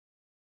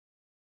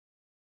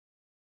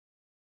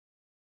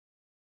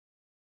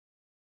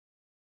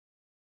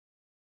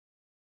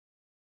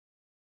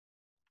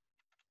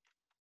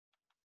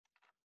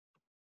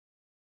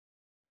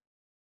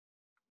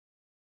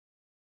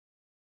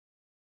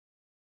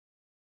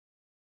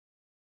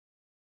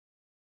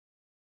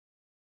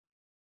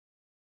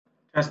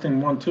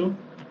Testing 1, 2.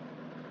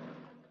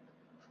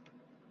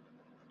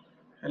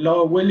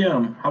 Hello,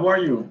 William. How are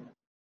you?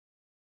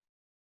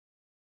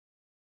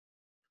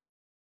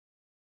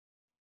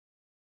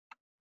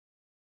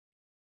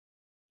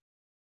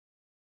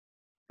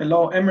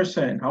 Hello,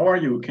 Emerson. How are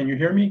you? Can you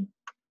hear me?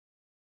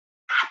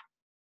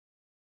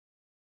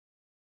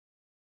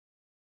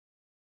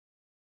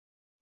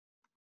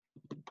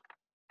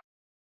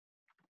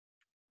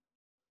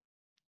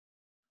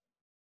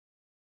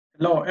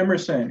 Hello,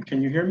 Emerson.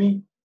 Can you hear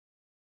me?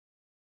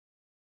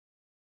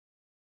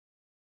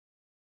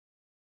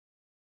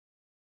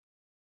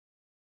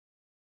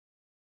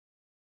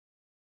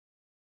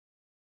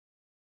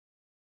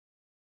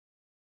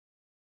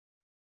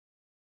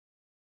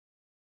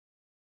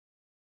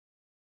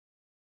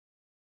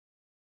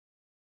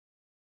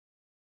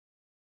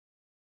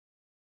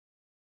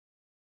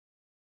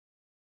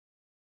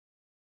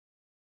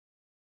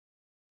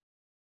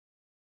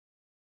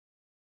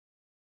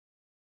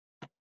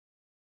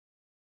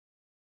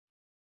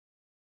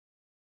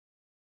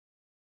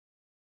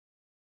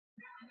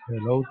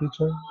 Hello,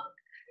 teacher.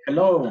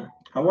 Hello.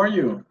 How are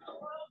you?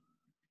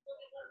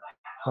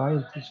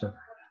 Fine, teacher.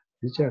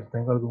 Teacher,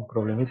 tengo algún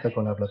problemita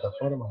con la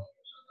plataforma.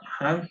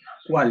 Ajá.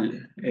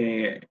 ¿Cuál?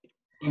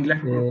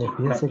 ¿Inglés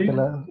Fíjese que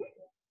corporativo?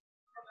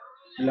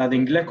 La de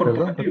inglés Perdón,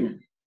 corporativo.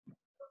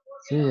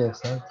 sí,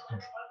 exacto.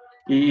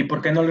 ¿Y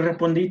por qué no le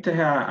respondiste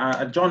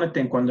a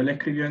Jonathan cuando él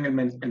escribió en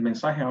el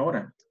mensaje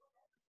ahora?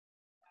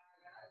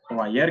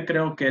 O ayer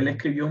creo que él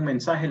escribió un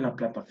mensaje en la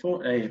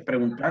plataforma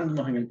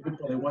preguntándonos en el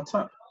grupo de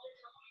WhatsApp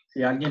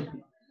si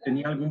alguien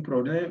tenía algún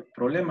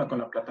problema con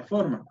la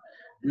plataforma.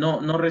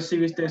 No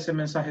recibiste ese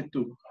mensaje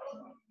tú.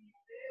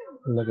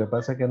 Lo que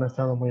pasa es que no he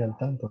estado muy al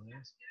tanto de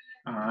eso.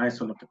 Ah,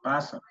 eso es lo que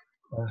pasa.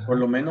 Ajá. Por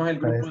lo menos el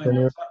grupo de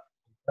Tenido WhatsApp.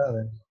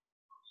 dificultades.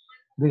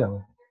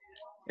 Dígame.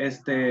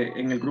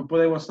 En el grupo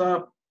de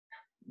WhatsApp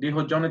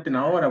dijo Jonathan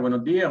ahora,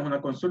 buenos días,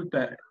 una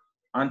consulta.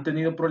 ¿Han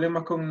tenido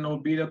problemas con las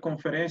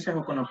videoconferencias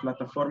o con la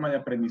plataforma de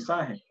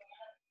aprendizaje?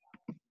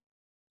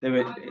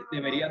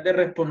 Deberías de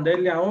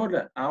responderle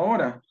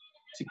ahora.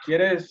 Si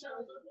quieres,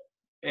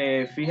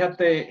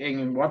 fíjate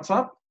en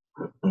WhatsApp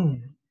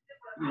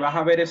y vas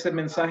a ver ese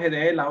mensaje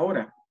de él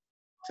ahora.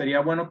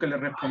 Sería bueno que le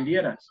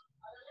respondieras.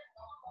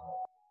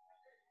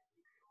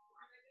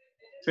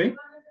 ¿Sí?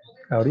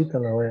 Ahorita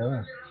la voy a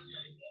ver.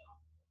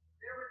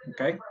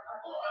 Ok.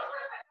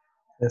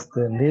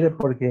 Mire,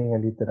 porque en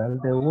el literal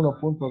de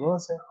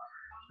 1.12,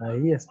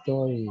 ahí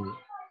estoy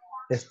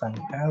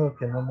estancado,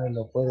 que no me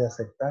lo puede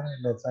aceptar.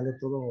 Me sale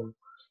todo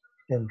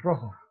en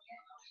rojo.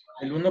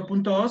 El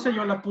 1.12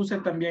 yo la puse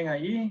también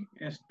allí.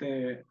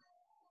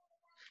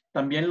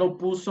 También lo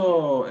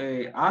puso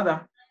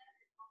Ada.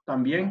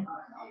 También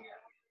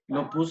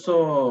lo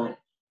puso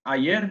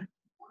ayer.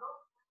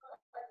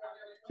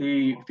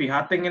 Y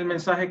fíjate en el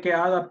mensaje que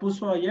Ada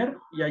puso ayer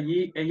y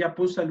allí ella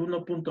puso el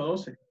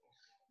 1.12.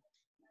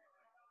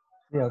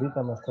 Sí,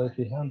 ahorita me estoy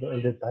fijando.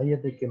 El detalle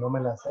es de que no me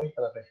la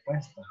acepta la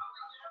respuesta.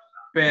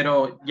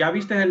 Pero ya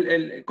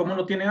viste cómo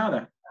lo tiene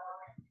Ada.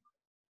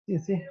 Sí,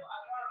 sí.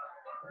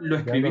 ¿Lo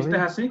Ya lo escribiste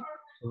vi. así?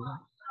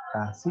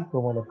 Así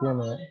como lo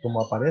tiene,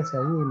 como aparece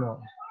ahí,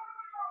 no.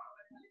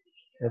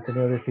 He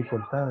tenido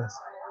dificultades.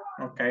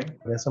 Ok.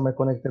 Por eso me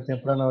conecté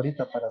temprano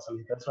ahorita para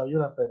solicitar su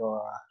ayuda,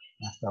 pero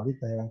hasta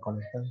ahorita ya han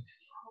conectado.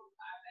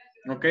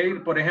 Ok,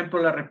 por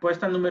ejemplo, la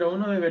respuesta número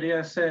 1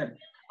 debería ser,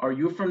 ¿Are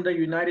you from the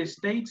United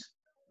States?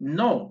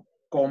 No,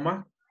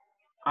 coma,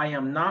 I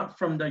am not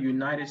from the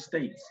United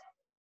States.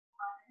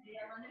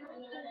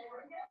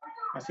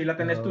 Así la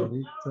tenés tú.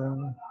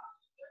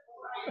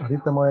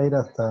 Ahorita me voy a ir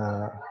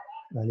hasta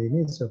al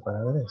inicio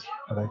para ver eso,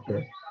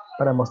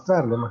 para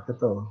mostrarle más que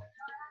todo.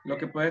 Lo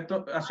que puedes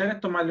hacer es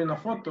tomarle una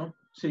foto.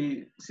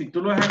 Si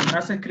tú lo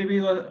has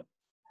escrito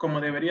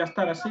como debería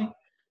estar así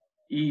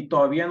y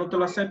todavía no te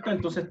lo acepta,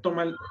 entonces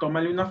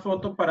tómale una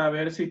foto para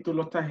ver si tú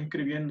lo estás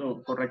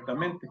escribiendo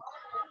correctamente.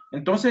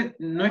 Entonces,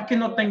 no es que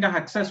no tengas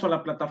acceso a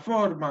la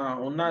plataforma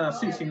o nada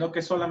así, sino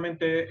que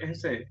solamente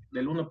es ese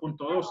del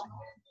 1.12.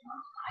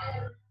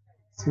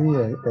 Sí,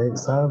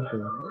 exacto.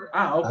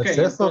 Ah, ok,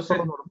 Acceso todo entonces,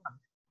 normal.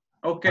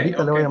 ok,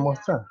 Ahorita le voy a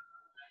mostrar.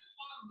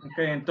 Ok,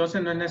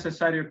 entonces no es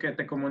necesario que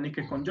te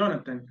comuniques con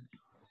Jonathan.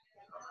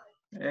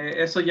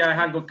 Eso ya es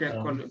algo que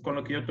con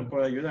lo que yo te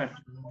puedo ayudar,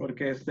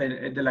 porque es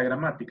de la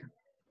gramática.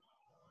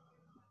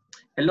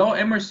 Hello,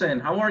 Emerson,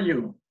 how are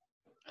you?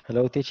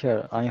 Hello,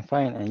 teacher. I'm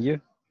fine. And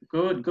you?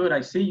 Good, good.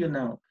 I see you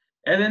now.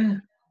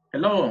 Eden,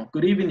 hello.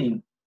 Good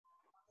evening.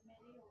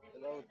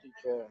 Hello,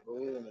 teacher.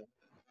 Good evening.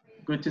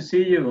 Good to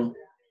see you.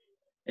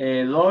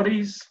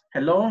 Loris,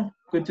 hello.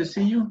 Good to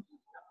see you.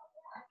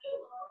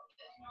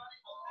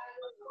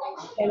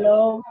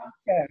 Hello,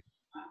 teacher.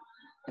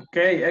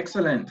 Okay,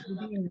 excellent.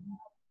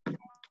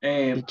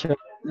 Teacher.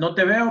 No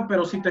te veo,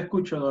 pero sí te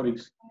escucho,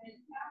 Doris.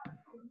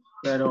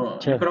 Pero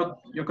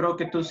yo creo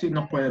que tú sí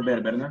nos puedes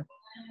ver, ¿verdad?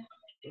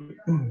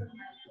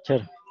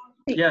 Teacher.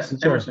 Yes,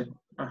 Teacher. Emerson.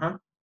 Ajá.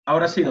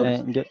 Ahora sí,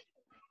 Doris.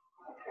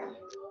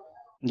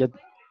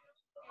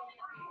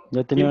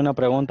 Yo tenía una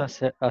pregunta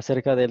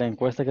acerca de la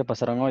encuesta que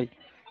pasaron hoy.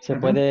 ¿Se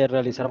puede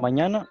realizar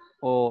mañana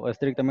o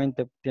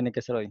estrictamente tiene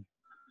que ser hoy?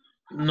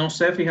 No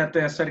sé,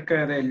 fíjate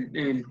acerca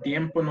del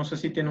tiempo, no sé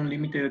si tiene un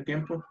límite de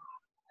tiempo.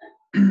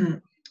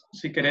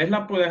 Si querés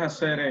la puedes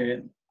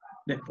hacer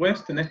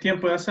después, tenés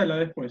tiempo de hacerla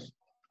después.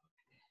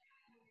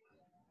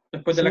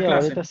 Después de la Sí,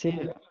 clase. ahorita sí.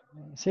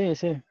 Sí,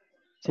 sí.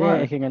 Sí, es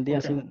Vale, que en el día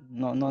ok. sí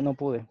no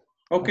pude.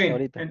 Ok, Hasta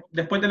ahorita.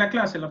 después de la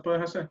clase la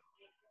puedes hacer.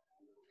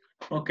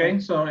 Ok, Ah,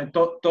 so,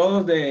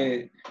 todos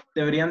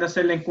deberían de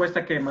hacer la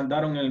encuesta que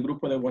mandaron en el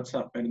grupo de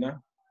WhatsApp,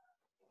 ¿verdad?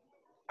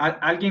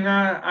 ¿Alguien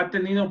ha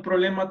tenido un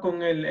problema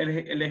con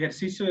el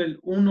ejercicio del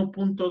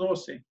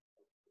 1.12?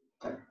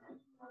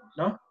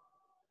 ¿No?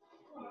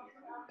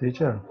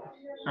 Teacher,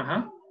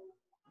 Ajá.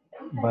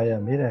 vaya,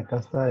 mire, acá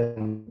está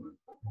el...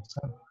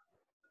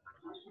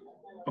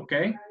 Ok.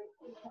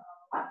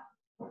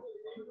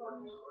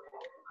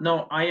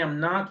 No, I am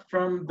not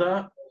from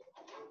the...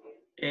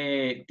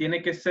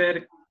 tiene que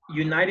ser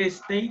United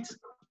States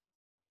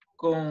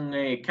con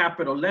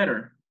capital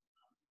letter.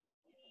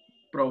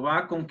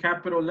 Probar con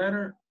capital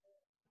letter.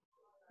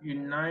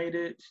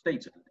 United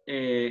States.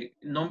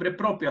 Nombre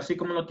propio, así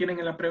como lo tienen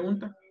en la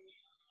pregunta.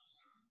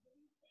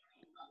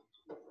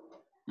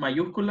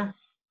 Mayúscula.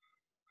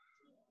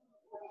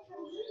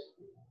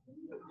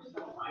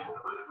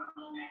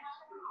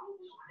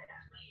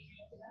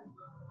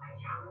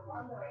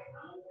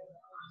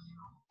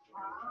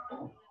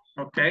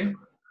 Ok.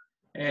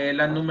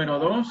 La número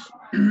 2.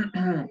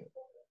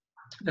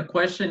 The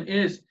question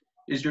is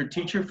your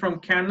teacher from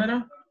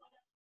Canada?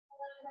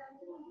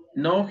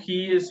 No,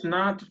 he is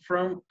not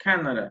from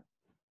Canada.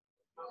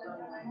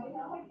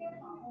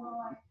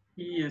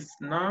 He is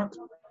not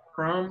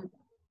from...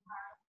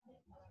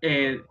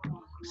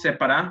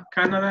 separar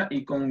Canadá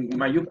y con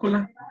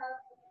mayúscula.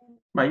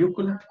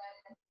 Mayúscula.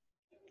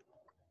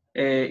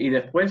 Y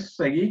después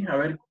seguí, a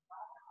ver,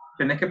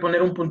 tenés que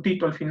poner un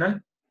puntito al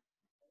final.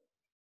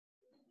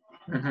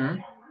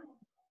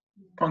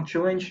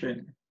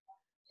 Punctuation.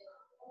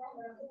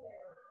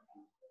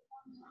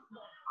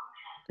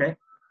 Okay.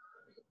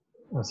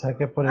 O sea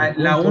que por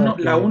el La punto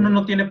 1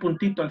 no tiene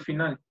puntito al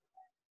final.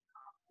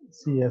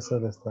 Sí, eso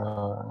lo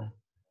estaba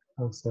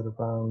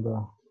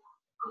observando.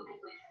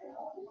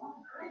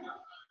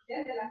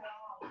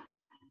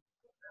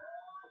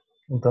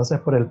 Entonces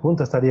por el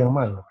punto estarían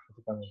mal,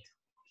 prácticamente.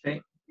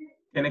 Sí,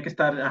 tiene que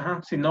estar,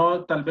 ajá, si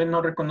no, tal vez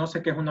no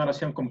reconoce que es una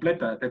oración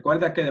completa.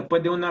 Recuerda que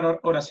después de una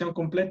oración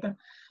completa,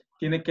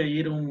 tiene que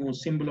ir un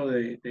símbolo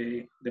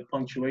de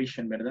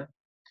punctuation, ¿verdad?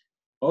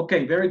 Ok,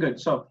 very good.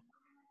 So,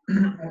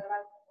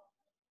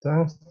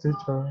 Thanks,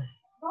 teacher.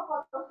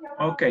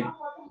 ok,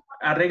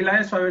 arregla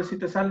eso a ver si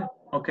te sale.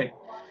 Ok,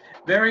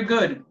 very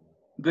good.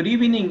 Good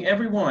evening,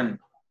 everyone.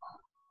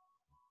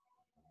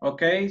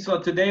 Okay, so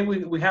today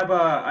we have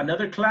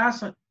another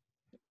class.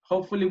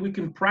 Hopefully we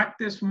can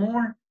practice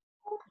more.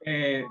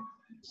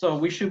 So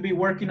we should be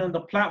working on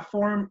the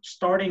platform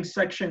starting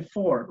section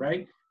 4,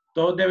 right?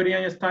 Todos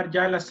deberían estar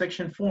ya en la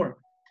section 4.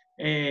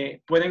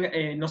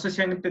 No sé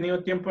si han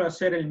tenido tiempo de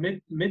hacer el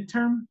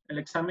midterm, el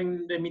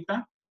examen de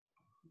mitad.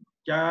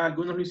 ¿Ya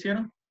algunos lo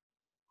hicieron?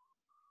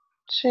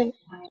 Sí.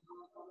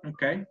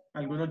 Ok,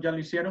 algunos ya lo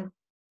hicieron.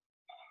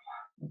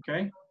 Ok.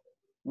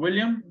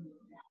 William,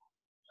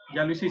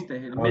 ya lo hiciste,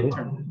 el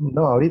midterm.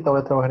 No, ahorita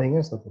voy a trabajar en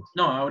eso. Pues.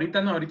 No, ahorita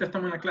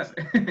estamos en la clase.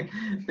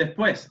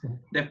 Después.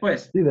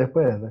 Sí,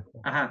 después.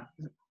 Ajá.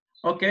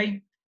 Ok,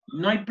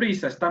 no hay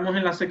prisa, estamos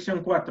en la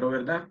sección 4,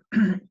 ¿verdad?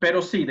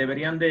 Pero sí,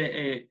 deberían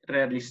de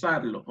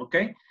realizarlo, ¿ok?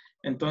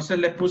 Entonces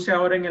les puse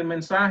ahora en el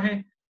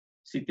mensaje,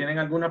 si tienen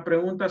alguna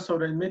pregunta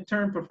sobre el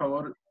midterm, por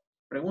favor,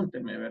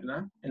 pregúntenme,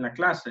 ¿verdad? En la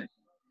clase.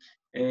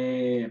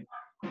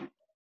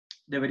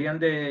 Deberían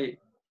de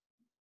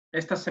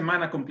esta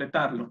semana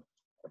completarlo.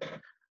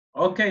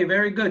 Okay,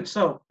 very good.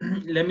 So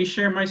let me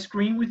share my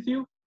screen with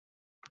you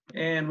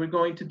and we're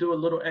going to do a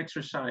little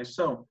exercise.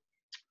 So,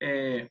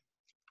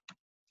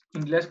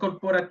 Inglés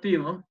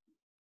Corporativo,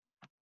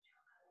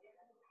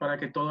 para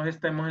que todos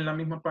estemos en la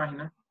misma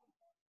página.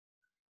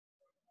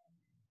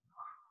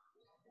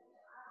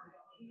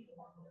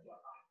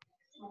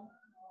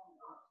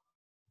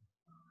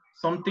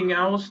 Something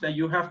else that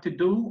you have to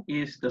do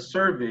is the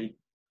survey,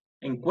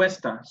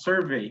 encuesta,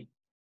 survey.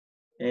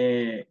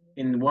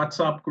 In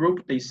WhatsApp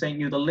group, they send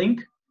you the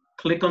link.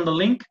 Click on the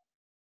link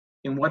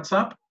in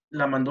WhatsApp.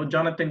 La mandó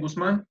Jonathan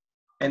Guzmán.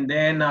 And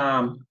then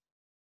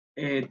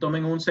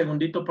tomen un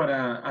segundito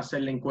para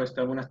hacer la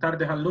encuesta. Buenas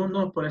tardes,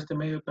 alumnos. Por este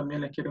medio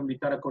también les quiero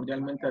invitar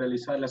cordialmente a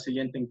realizar la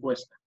siguiente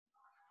encuesta.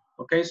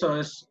 Ok, so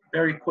it's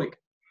very quick.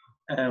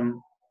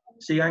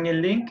 Sigan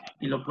el link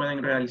y lo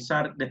pueden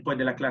realizar después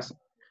de la clase.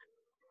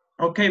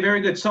 Okay,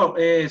 very good. So,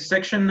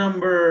 section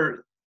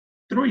number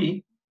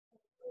 3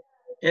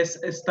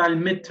 está el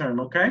midterm,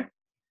 okay?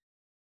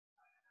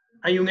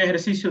 Hay un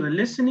ejercicio de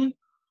listening,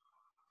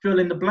 fill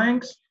in the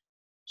blanks,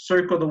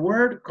 circle the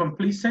word,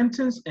 complete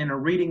sentence, and a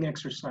reading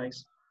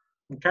exercise.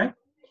 Okay?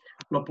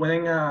 Lo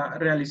pueden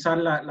realizar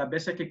las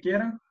veces que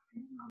quieran.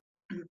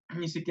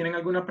 Y si tienen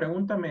alguna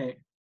pregunta,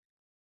 me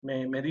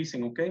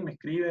dicen, ok? Me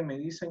escriben, me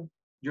dicen.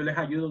 Yo les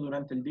ayudo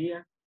durante el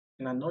día,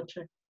 en la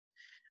noche.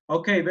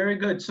 Okay, very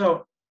good.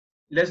 So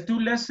let's do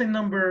lesson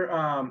number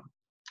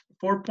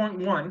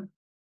 4.1.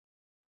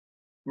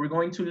 We're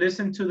going to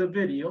listen to the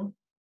video,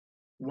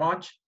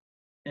 watch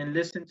and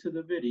listen to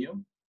the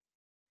video,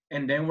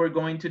 and then we're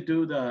going to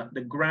do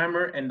the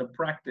grammar and the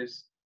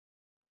practice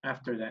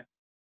after that.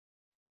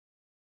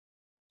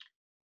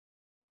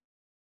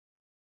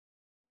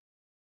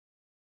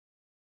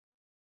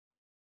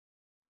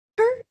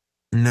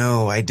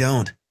 No, I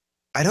don't.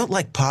 I don't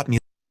like pop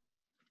music.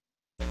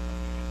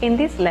 In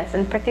this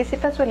lesson,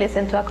 participants will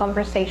listen to a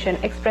conversation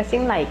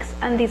expressing likes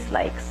and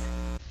dislikes.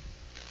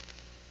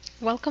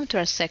 Welcome to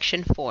our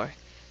section 4.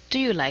 Do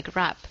you like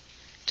rap?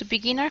 To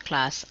begin our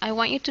class, I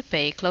want you to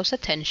pay close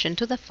attention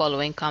to the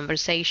following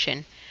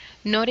conversation.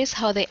 Notice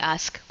how they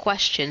ask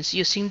questions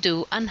using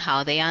do and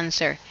how they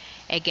answer.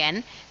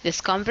 Again,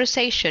 this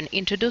conversation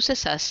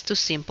introduces us to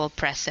simple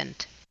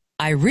present.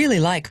 I really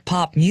like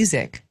pop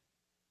music.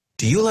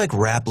 Do you like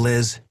rap,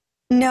 Liz?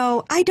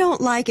 No, I don't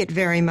like it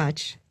very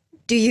much.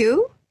 Do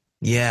you?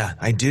 Yeah,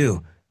 I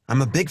do.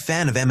 I'm a big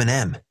fan of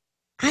Eminem.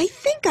 I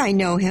think I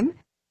know him.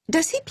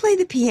 Does he play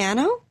the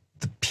piano?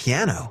 The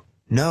piano?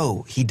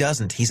 No, he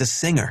doesn't. He's a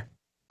singer.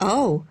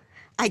 Oh,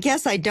 I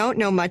guess I don't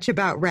know much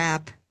about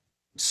rap.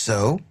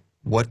 So,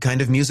 what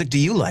kind of music do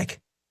you like?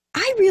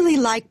 I really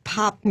like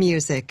pop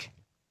music.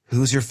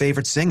 Who's your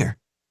favorite singer?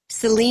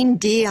 Celine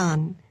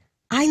Dion.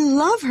 I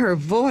love her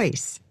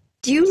voice.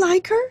 Do you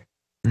like her?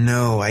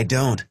 No, I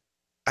don't.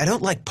 I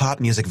don't like pop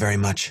music very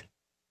much.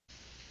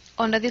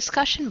 On the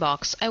discussion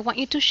box, I want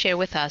you to share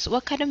with us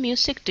what kind of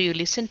music do you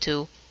listen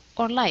to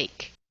or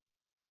like.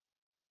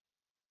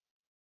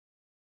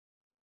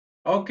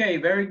 Okay,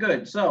 very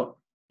good. So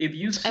if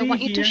you see I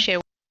want you to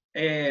share.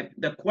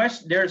 the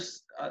question,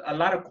 there's a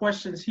lot of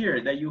questions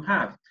here that you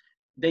have.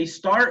 They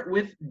start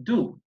with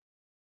do,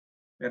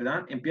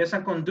 ¿verdad?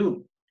 Empieza con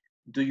do.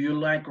 Do you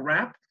like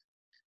rap?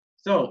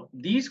 So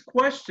these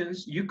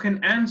questions you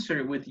can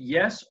answer with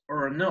yes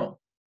or no,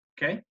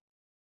 okay?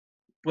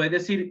 Puede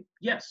decir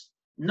yes,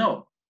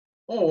 no.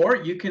 Or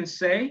you can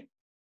say,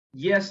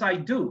 yes, I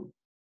do.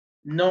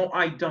 No,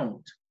 I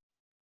don't,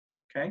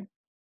 okay?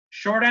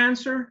 Short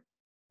answer,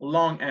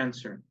 long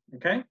answer,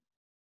 okay?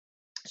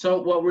 So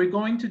what we're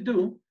going to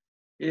do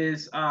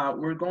is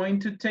we're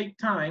going to take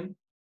time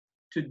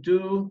to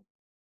do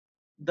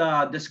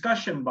the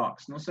discussion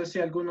box. No sé si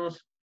algunos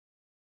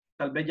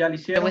tal vez ya lo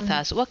hicieron. With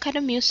us, what kind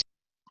of music?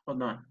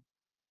 Hold on.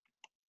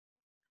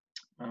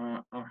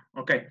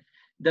 Okay,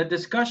 the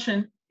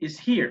discussion is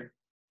here,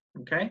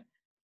 okay?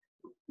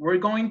 We're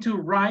going to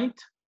write,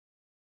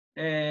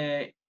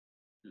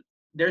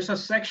 there's a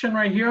section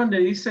right here donde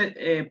dice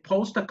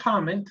post a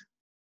comment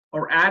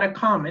or add a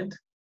comment.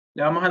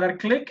 Le vamos a dar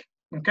clic,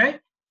 okay?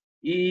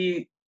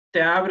 Y te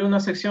abre una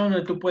sección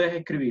donde tú puedes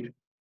escribir,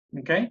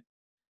 okay?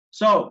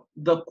 So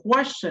the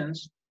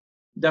questions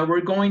that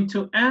we're going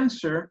to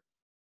answer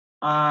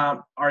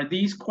are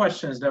these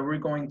questions that we're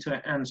going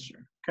to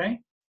answer, okay?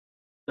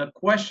 The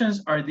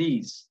questions are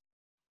these,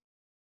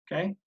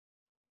 okay?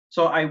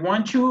 So I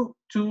want you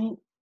to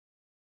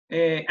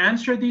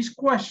answer these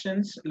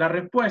questions. La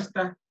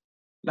respuesta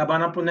la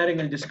van a poner en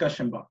el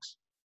discussion box,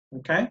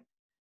 okay?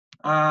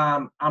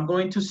 I'm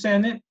going to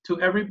send it to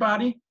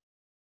everybody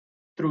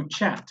through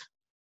chat.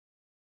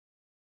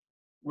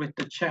 With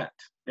the chat,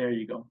 there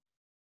you go.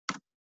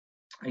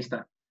 Ahí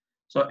está.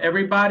 So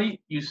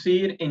everybody, you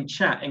see it in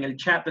chat, en el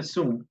chat de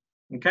Zoom,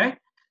 okay?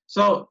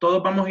 So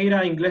todos vamos a ir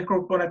a Inglés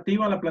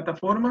Corporativo, a la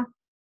plataforma,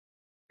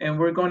 and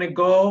we're going to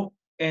go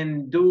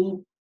and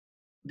do,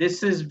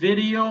 this is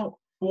video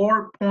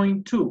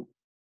 4.2.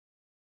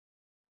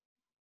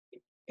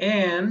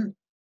 And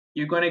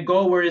you're going to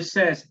go where it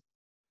says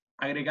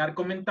agregar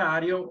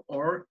comentario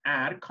or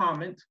add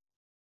comment,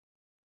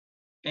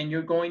 and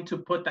you're going to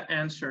put the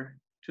answer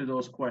to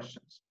those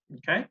questions,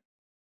 okay?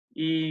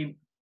 Y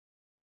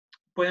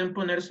pueden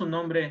poner su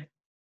nombre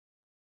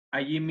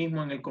allí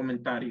mismo en el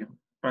comentario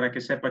para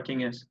que sepa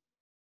quién es.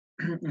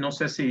 No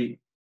sé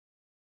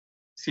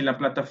si la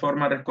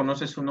plataforma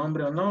reconoce su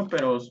nombre o no,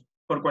 pero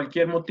por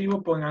cualquier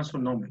motivo pongan su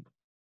nombre.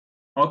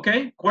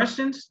 Okay,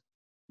 questions?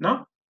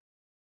 No?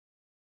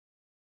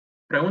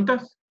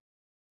 Preguntas?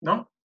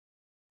 No?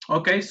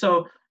 Okay,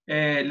 so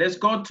let's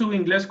go to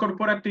Inglés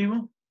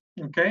Corporativo,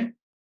 okay?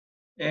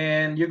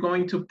 And you're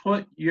going to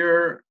put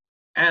your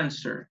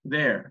answer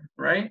there,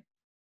 right?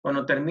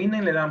 Cuando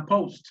terminen, le dan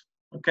post,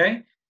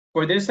 okay?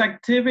 For this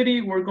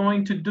activity, we're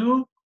going to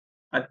do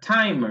a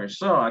timer.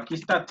 So, aquí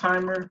está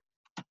timer.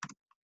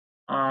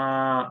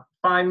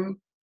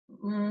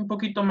 Un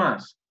poquito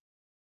más.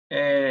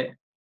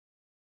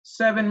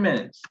 7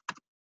 minutes,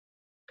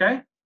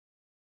 okay?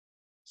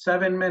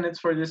 7 minutes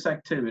for this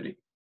activity.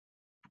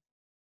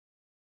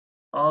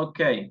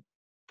 Okay.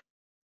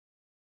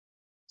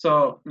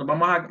 So, nos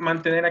vamos a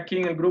mantener aquí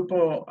en el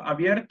grupo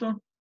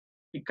abierto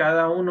y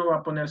cada uno va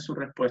a poner su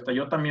respuesta.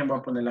 Yo también voy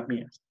a poner las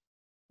mías.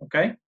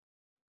 Okay?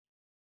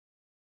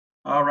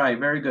 All right,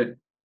 very good.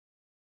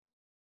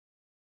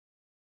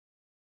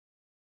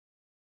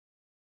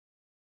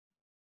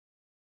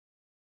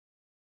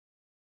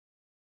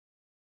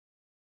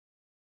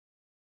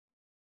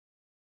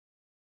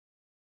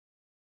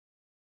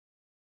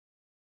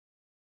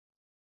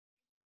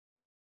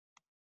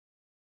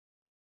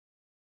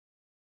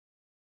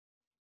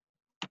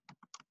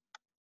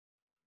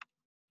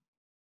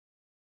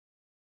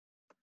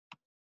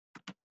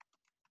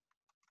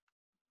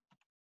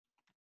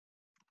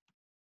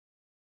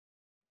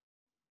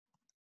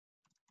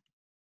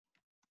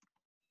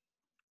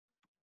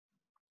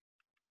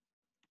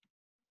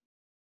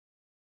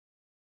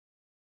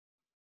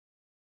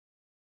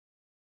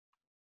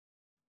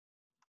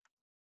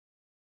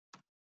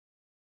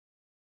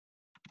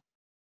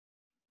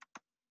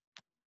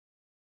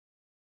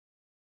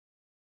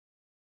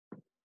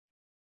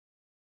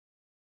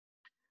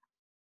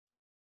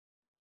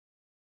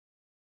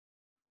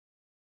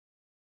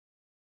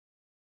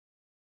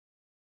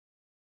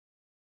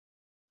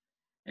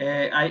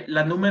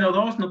 La número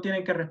 2 no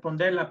tienen que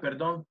responderla,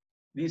 perdón.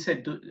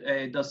 Dice,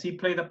 does he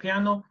play the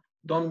piano?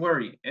 Don't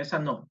worry, esa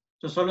no.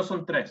 Solo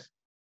son 3.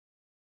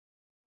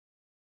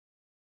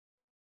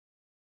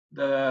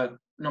 The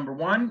number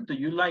 1, do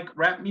you like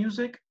rap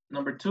music?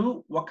 Number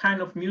 2, what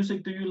kind of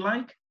music do you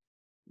like?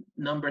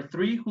 Number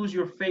 3, who's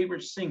your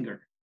favorite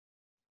singer?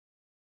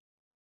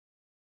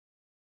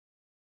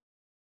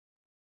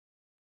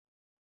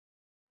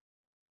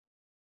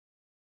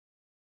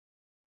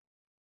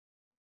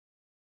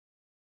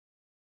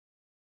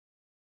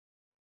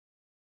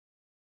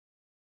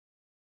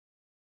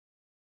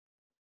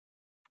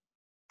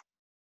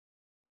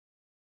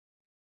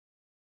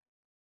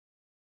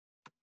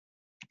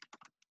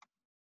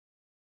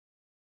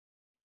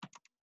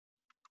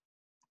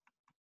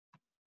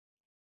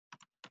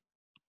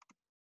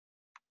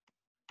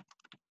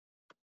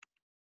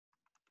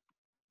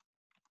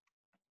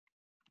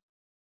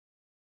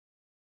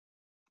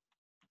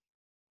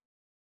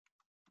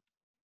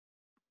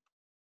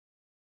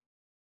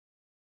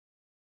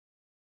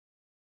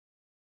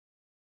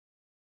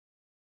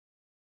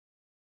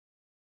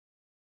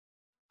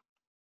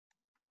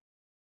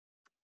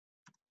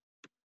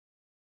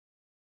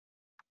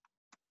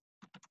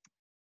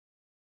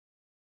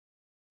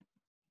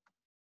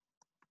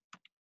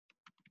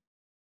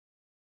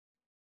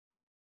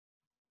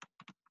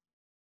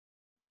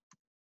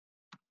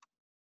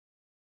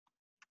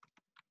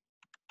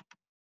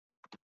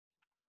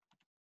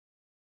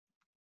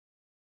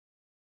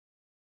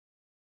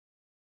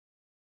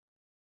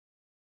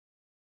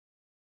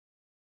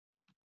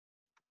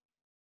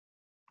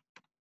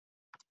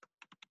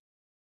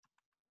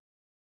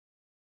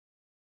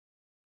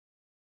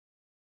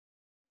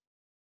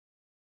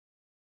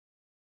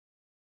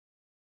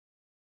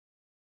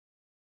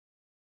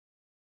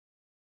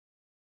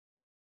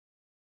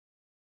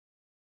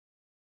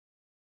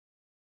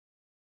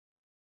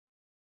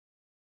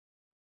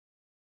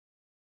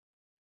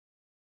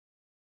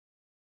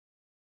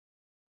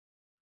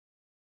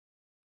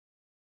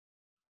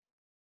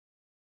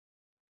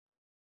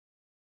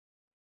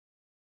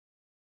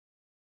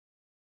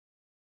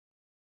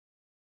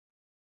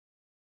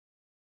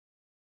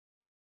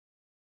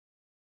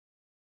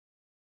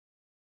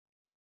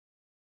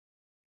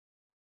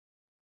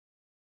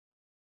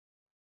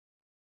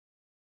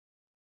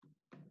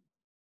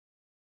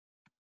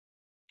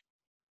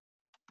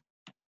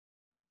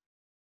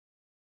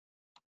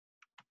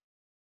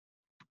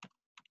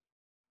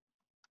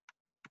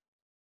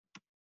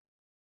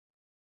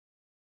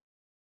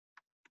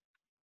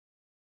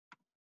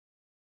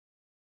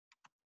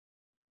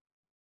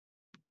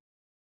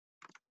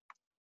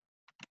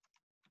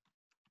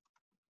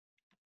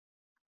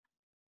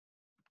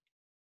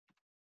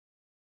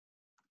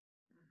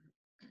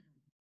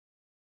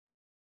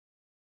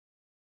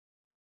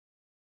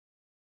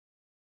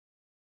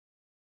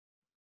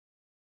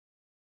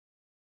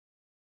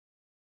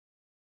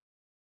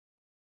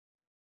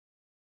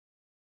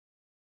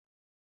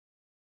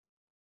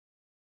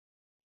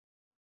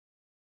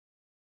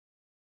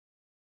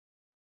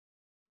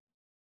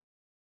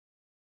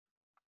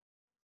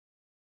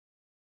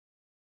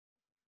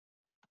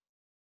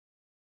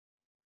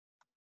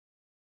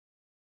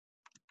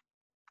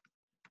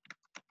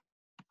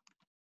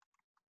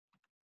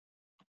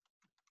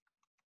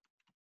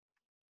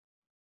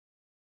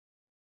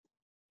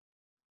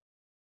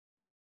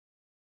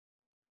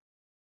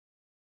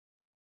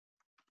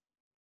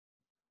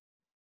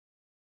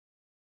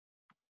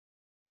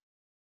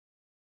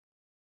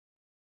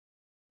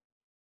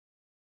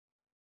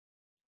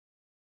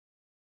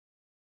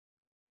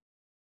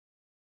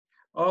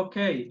 Ok.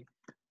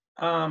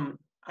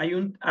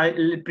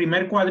 El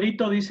primer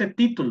cuadrito dice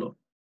título,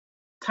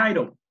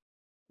 title.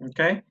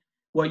 Okay.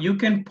 What you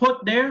can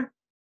put there,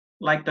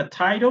 like the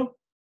title,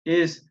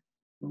 is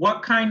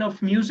what kind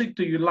of music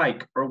do you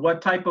like? Or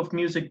what type of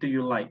music do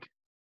you like?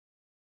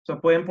 So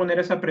pueden poner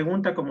esa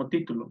pregunta como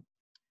título.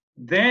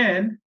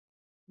 Then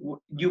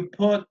you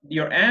put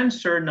your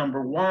answer,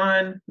 number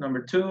 1,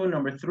 number 2,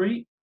 number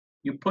 3.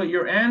 You put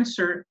your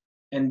answer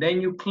and then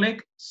you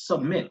click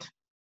submit.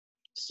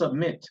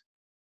 Submit.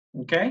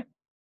 Okay.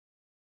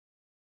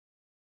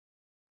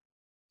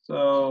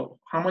 So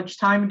how much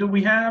time do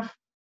we have?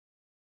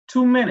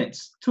 2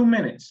 minutes. 2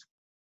 minutes.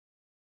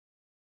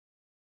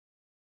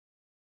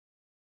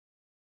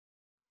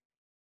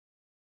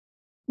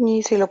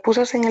 ¿Y si lo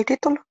pusas en el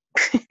título?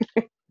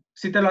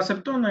 Si te lo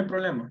aceptó, no hay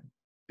problema.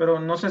 Pero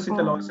no sé si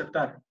te lo va a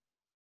aceptar.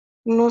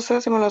 No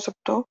sé si me lo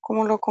aceptó.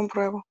 ¿Cómo lo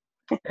compruebo?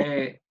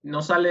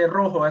 No sale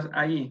rojo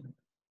ahí,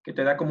 que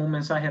te da como un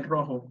mensaje en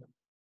rojo.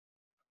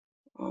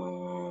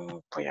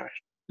 Voy a ver.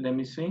 Let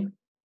me see.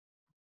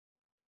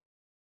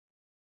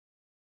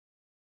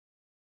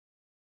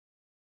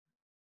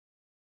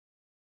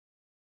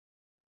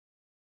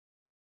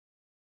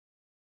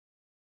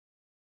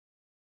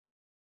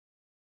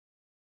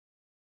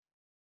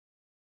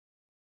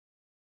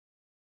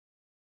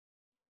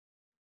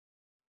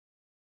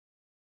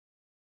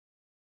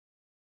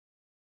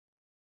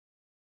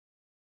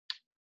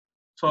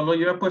 Solo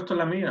yo he puesto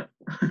la mía.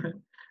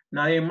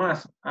 Nadie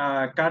más.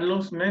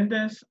 Carlos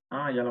Méndez.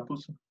 Ya la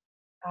puso.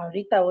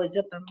 Ahorita voy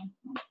yo también.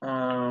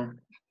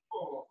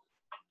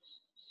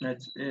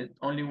 That's it.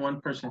 Only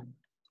one person.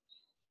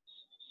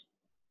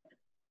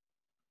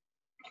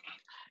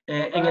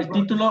 En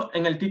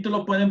el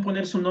título pueden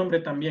poner su nombre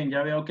también.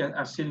 Ya veo que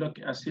así lo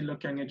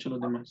que han hecho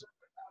los demás.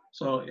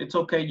 So it's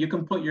okay. You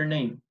can put your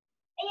name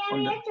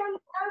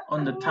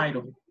on the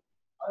title.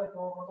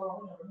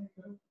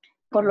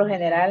 Por lo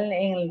general,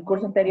 en el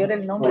curso anterior,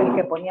 el nombre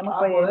que poníamos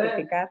para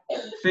identificar.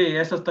 Sí,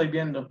 eso estoy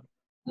viendo.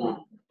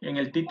 En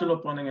el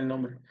título ponen el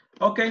nombre.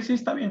 Ok, sí,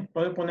 está bien.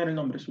 Pueden poner el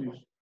nombre suyo.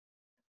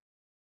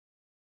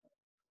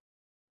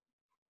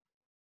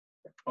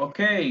 Ok,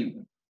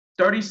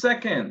 30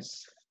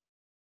 seconds.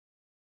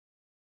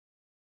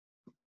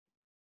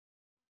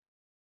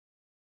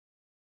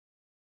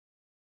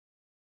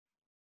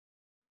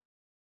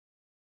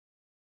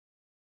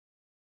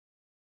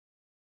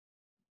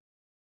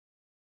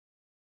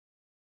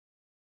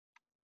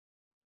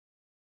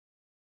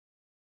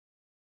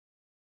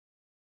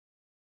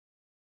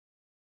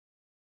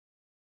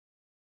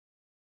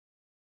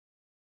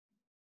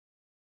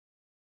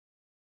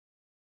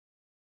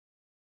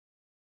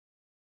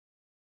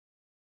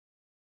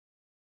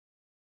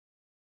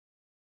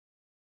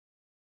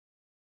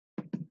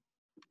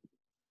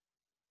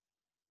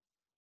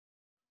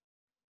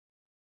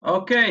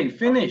 Okay,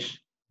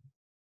 finish.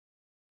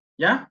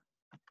 ¿Ya?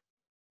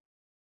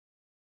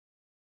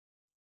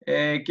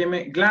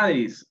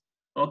 Gladys.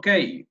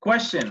 Okay,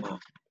 question.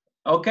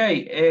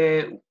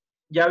 Okay,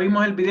 ya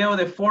vimos el video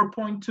de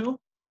 4.2.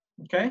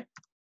 Okay.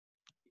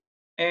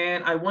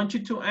 And I want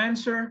you to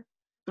answer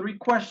 3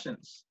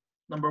 questions.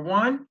 Number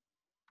 1,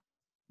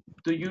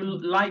 do you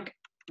like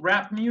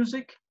rap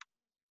music?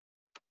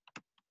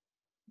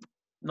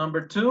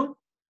 Number 2,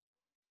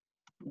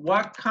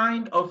 what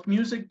kind of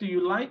music do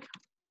you like?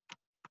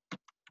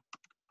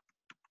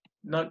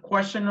 Now,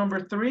 question number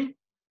 3,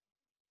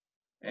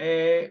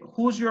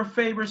 who's your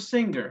favorite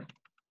singer?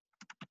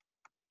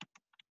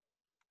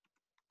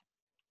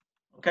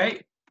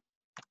 Okay,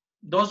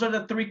 those are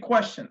the 3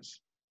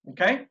 questions.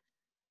 Okay,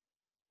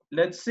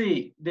 let's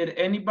see, did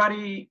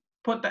anybody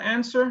put the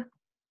answer?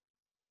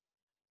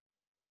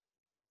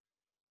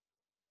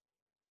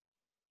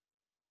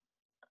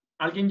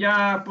 ¿Alguien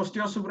ya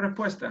posteó su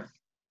respuesta?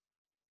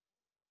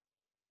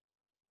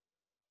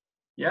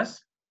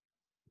 Yes?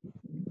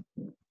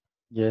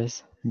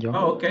 Yes, yo.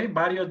 Oh, okay,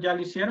 varios ya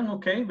lo hicieron.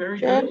 Okay, very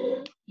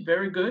good.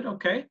 Very good,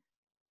 okay.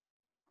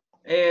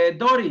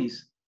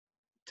 Doris,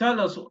 tell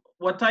us,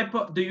 what type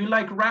of, do you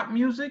like rap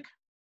music?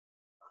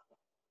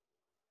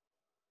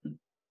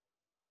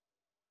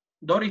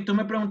 Doris, tú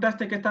me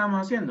preguntaste qué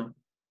estábamos haciendo.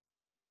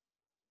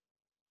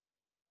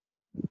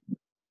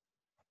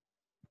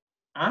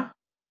 ¿Ah?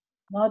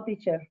 No,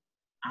 teacher.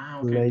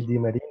 Okay. Lady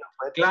Merino.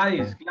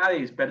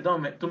 Gladys,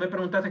 perdón, tú me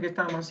preguntaste qué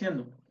estábamos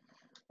haciendo.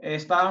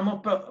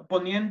 Estábamos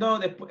poniendo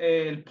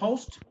el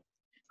post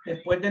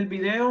después del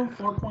video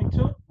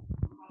 4.2.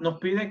 Nos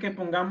pide que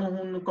pongamos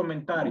un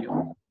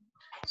comentario.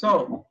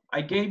 So,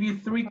 I gave you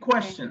 3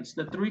 questions.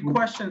 The 3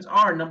 questions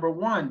are, number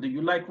 1, do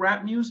you like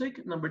rap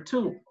music? Number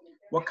 2,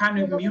 what kind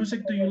of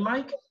music do you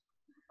like?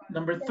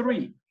 Number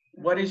 3,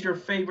 what is your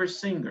favorite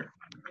singer?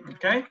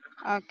 Okay?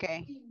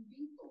 Okay.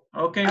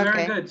 Okay,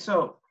 very good.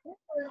 So,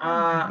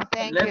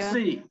 let's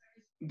see.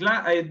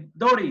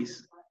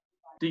 Doris,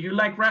 do you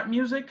like rap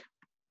music?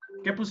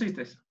 ¿Qué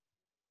pusiste?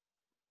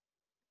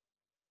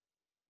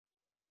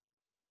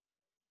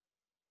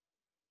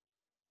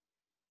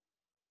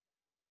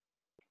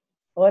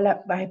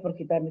 Hola, baje por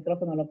quitar el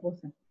micrófono, lo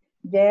puse.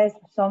 Yes,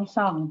 some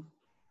songs.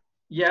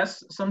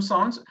 Yes, some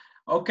songs.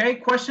 Okay,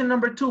 question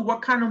number 2,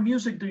 what kind of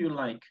music do you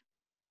like?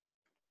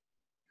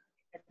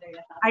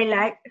 I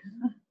like.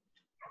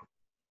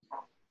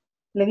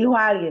 Le dijo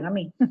a alguien, a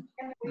mí.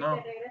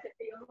 No,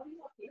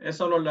 es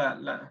solo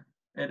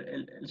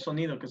el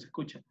sonido que se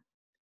escucha.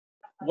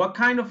 What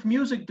kind of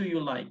music do you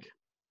like?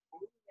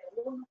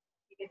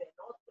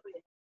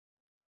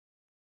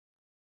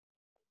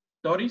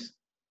 Doris?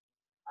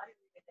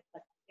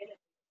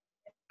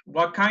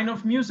 What kind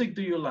of music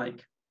do you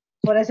like?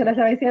 Por eso le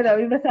estaba diciendo, a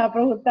mí me estaba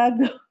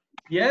preguntando.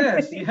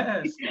 Yes,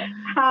 yes.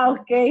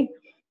 Okay.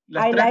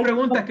 Las 3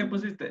 preguntas que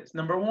pusiste.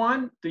 Number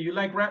 1, do you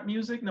like rap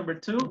music? Number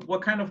 2,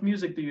 what kind of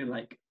music do you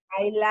like?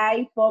 I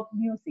like pop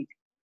music.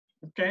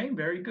 Okay,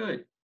 very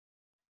good.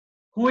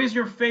 Who is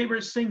your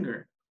favorite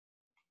singer?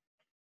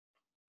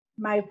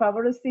 My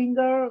favorite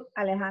singer,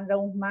 Alejandra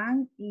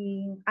Guzmán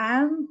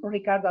and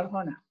Ricardo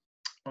Arjona.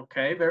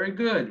 Okay, very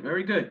good,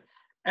 very good.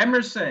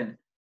 Emerson,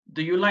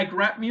 do you like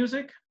rap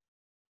music?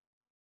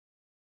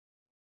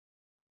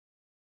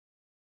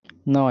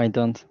 No, I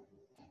don't.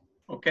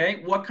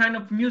 Okay, what kind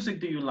of music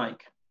do you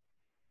like?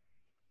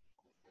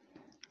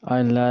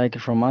 I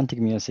like romantic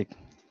music.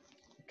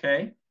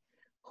 Okay,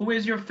 who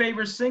is your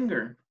favorite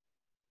singer?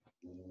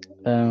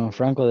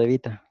 Franco De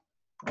Vita.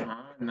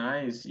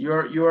 Nice,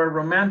 you're a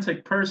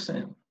romantic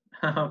person.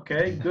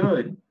 Okay,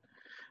 good.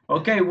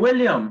 Okay,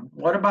 William,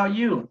 what about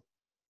you?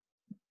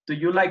 Do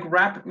you like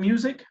rap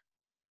music?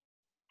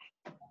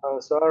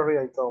 I'm sorry,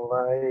 I don't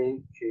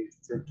like it,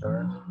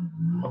 teacher.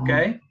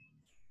 Okay.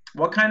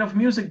 What kind of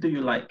music do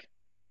you like?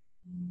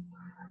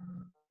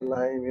 I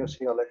like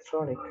music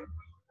electronic.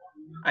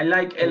 I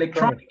like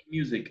electronic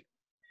music.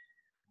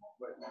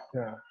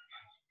 Yeah.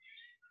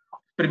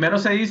 Primero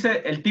se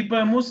dice el tipo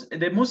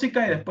de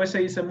música y después se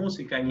dice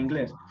música en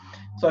inglés.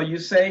 So you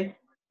say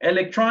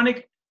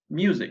electronic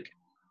music.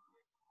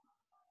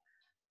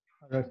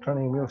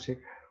 Electronic music.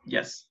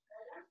 Yes.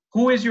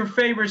 Who is your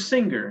favorite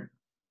singer?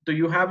 Do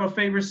you have a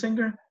favorite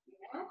singer?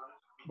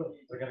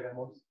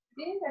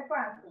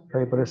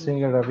 Favorite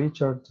singer,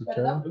 Avicii,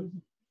 teacher.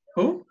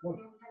 Who?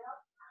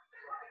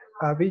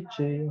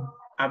 Avicii.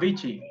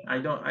 Avicii. I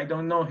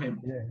don't know him.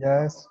 Yeah,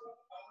 yes.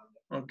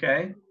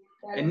 Okay.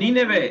 And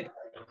Nineve,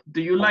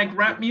 do you like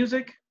rap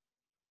music?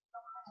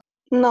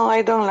 No,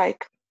 I don't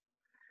like.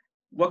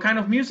 What kind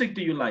of music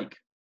do you like?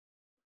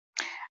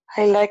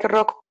 I like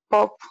rock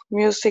pop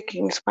music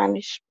in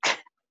Spanish.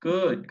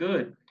 Good,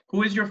 good.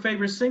 Who is your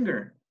favorite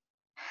singer?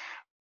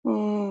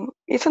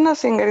 It's not a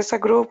singer, it's a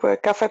group,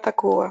 Café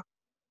Tacuba.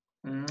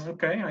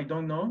 Okay, I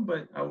don't know,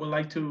 but I would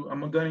like to,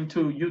 I'm going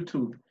to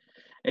YouTube.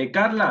 Hey,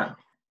 Carla,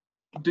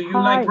 do you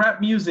like rap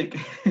music?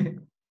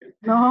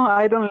 No,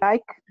 I don't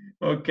like.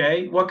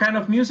 Okay, what kind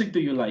of music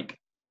do you like?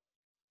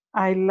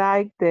 I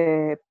like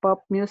the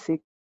pop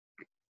music.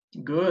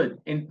 Good.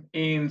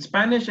 In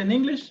Spanish and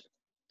English?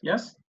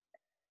 Yes?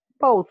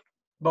 Both.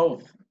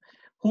 Both.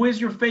 Who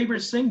is your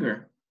favorite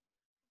singer?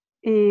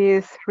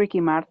 Is Ricky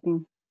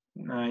Martin.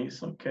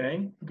 Nice,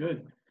 okay,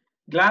 good.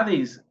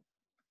 Gladys,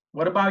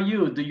 what about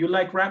you? Do you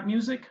like rap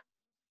music?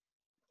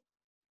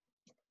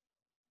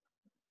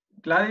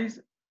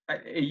 Gladys,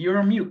 you're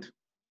on mute.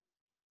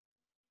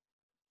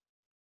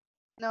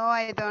 No,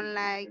 I don't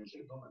like.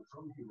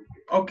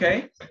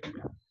 Okay.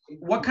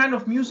 What kind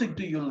of music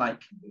do you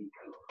like?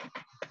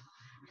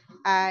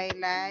 I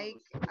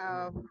like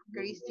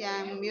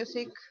Christian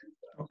music.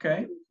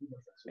 Okay.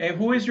 And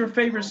who is your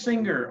favorite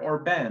singer or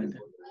band?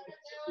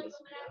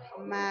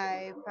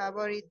 My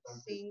favorite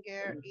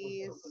singer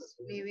is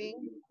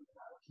Living.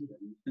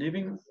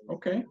 Living,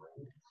 okay.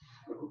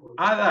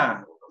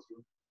 Ada,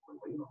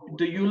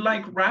 do you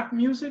like rap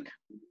music?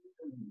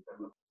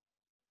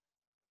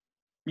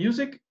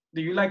 Music?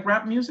 Do you like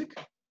rap music?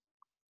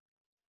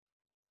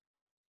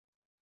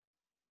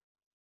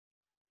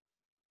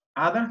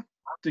 Ada,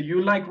 do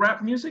you like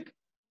rap music?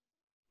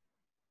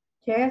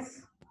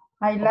 Yes,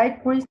 I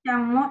like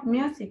Christian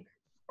music.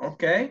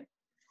 Okay.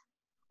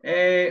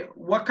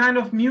 What kind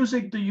of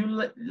music do you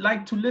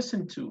like to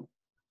listen to?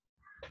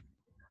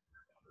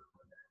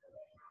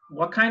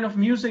 What kind of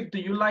music do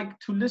you like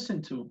to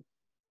listen to?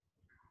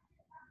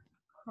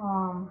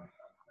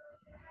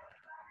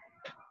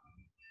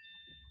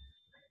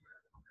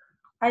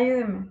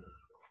 Ayúdeme.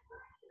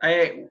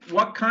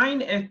 What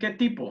kind, ¿qué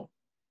tipo?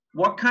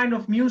 What kind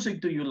of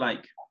music do you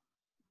like?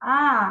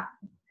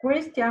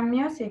 Christian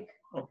music.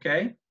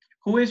 Okay.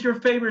 Who is your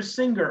favorite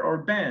singer or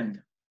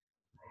band?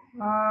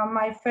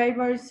 My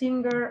favorite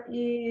singer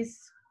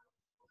is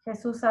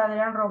Jesus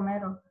Adrián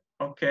Romero.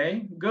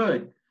 Okay,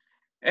 good.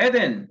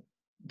 Eden,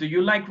 do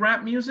you like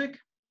rap music?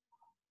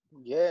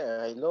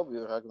 Yeah, I love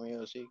your rap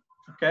music.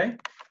 Okay.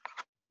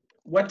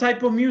 What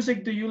type of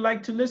music do you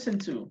like to listen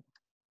to?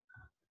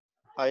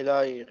 I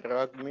like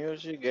rock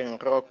music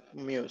and rock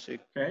music.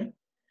 Okay.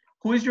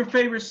 Who is your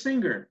favorite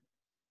singer?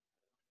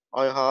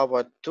 I have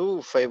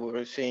two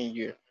favorite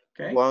singers.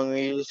 Okay. One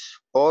is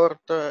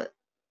Porta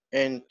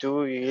and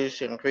two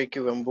is Enrique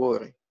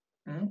Bamburi.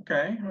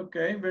 Okay,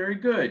 okay, very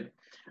good.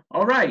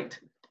 All right.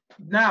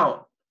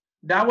 Now,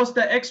 that was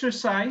the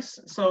exercise.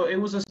 So it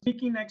was a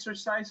speaking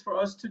exercise for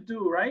us to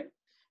do, right?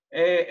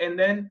 And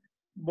then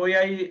voy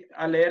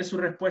a leer sus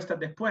respuestas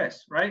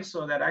después, right?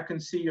 So that I can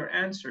see your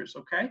answers,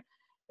 okay?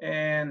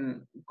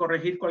 And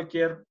corregir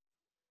cualquier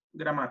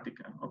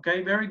gramática,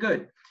 okay? Very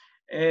good.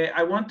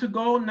 I want to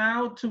go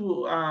now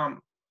to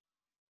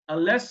a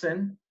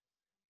lesson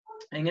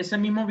en ese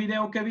mismo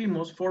video que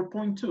vimos,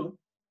 4.2,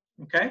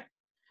 okay?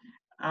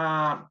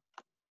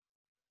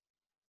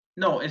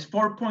 No, it's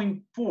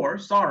 4.4,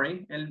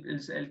 sorry,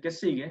 el que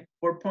sigue,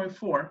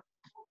 4.4.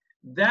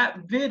 That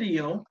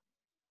video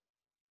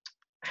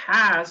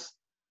has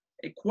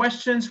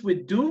questions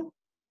with do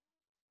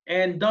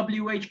and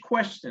WH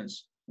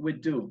questions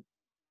with do.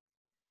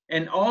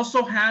 And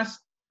also has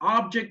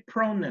object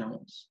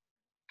pronouns,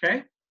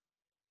 okay?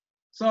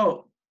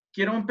 So,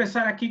 quiero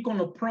empezar aquí con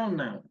los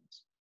pronouns.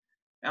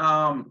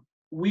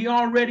 We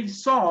already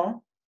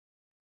saw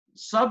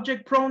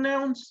subject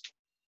pronouns,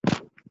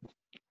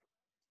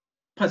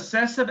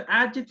 possessive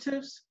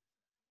adjectives,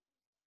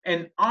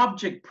 and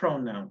object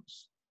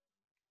pronouns.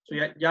 So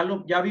ya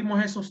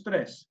vimos esos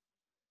tres.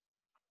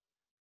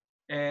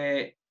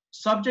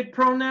 Subject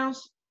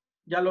pronouns,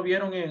 ya lo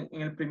vieron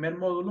en el primer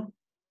módulo.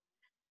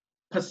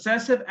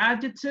 Possessive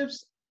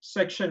adjectives,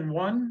 section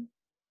 1.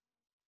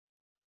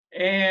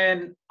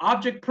 And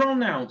object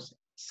pronouns,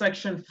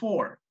 section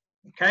 4.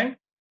 Okay?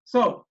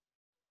 So,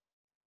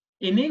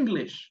 in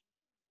English,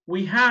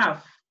 we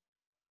have,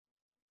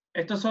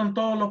 estos son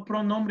todos los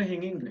pronombres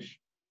en English.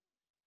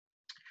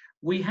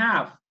 we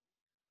have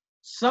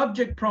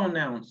subject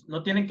pronouns.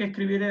 No tienen que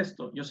escribir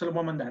esto. Yo se lo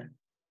voy a mandar.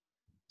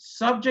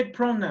 Subject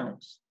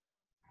pronouns,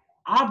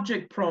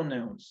 object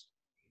pronouns,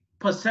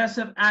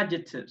 possessive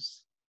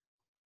adjectives.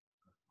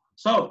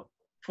 So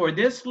for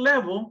this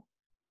level,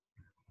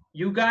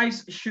 you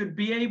guys should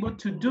be able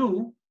to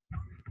do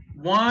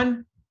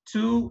 1,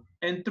 2,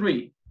 and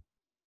 3.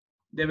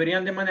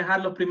 Deberían de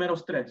manejar los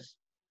primeros 3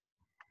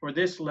 for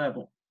this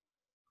level.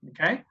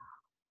 Okay?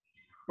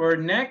 For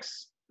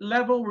next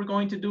level, we're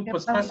going to do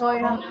possessive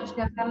pronouns.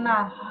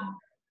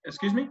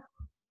 Excuse me?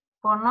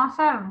 Por no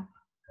hacerlo.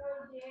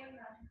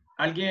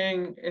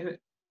 ¿Alguien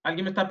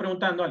me está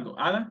preguntando algo?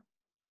 ¿Ada?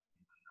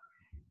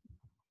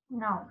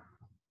 No.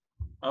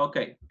 Ok,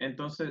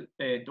 entonces,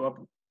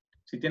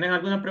 si tienen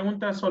alguna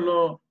pregunta,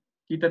 solo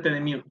quítate de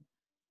mute.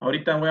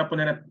 Ahorita voy a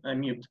poner a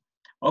mute.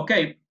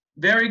 Okay,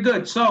 very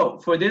good. So,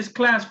 for this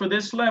class, for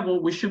this level,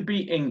 we should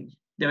be in,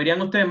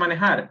 deberían ustedes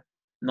manejar,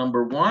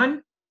 number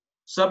 1,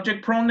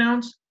 subject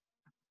pronouns,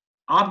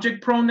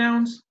 object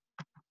pronouns,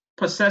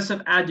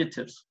 possessive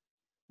adjectives.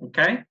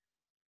 Okay?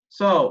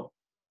 So,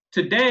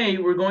 today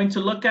we're going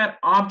to look at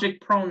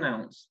object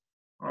pronouns.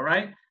 All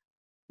right?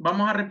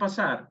 Vamos a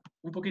repasar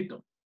un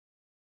poquito.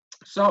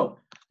 So,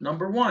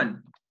 number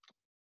 1,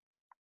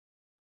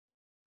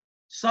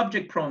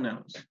 subject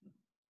pronouns.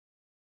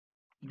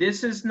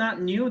 This is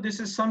not new. This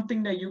is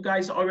something that you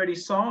guys already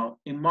saw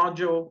in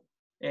module,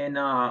 and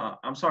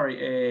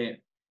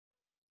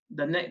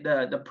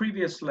the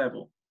previous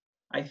level.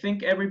 I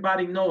think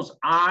everybody knows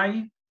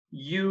I,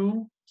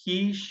 you,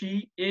 he,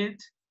 she,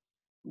 it,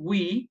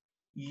 we,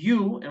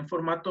 you en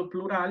formato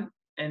plural,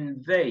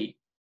 and they.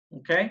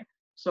 Okay,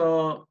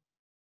 so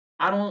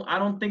I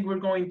don't think we're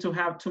going to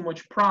have too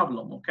much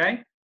problem.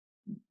 Okay,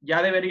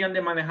 ya deberían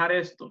de manejar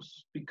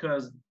estos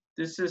because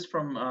this is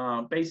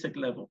from basic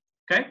level.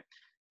 Okay,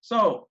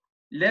 so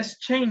let's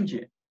change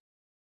it.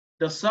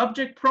 The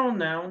subject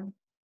pronoun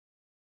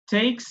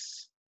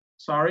takes,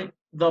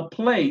 the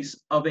place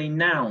of a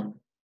noun.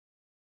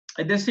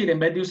 Es decir, en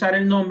vez de usar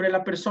el nombre de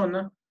la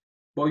persona,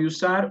 voy a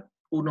usar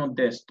uno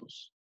de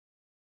estos.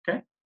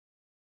 Okay?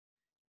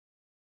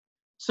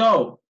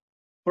 So,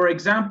 for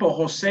example,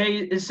 Jose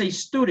is a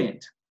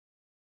student.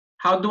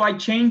 How do I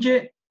change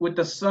it with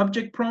the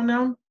subject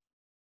pronoun?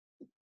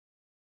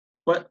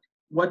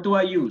 What do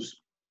I use?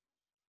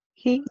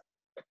 He.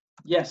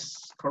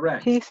 Yes,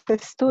 correct. He's a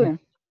student.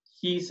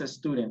 He's a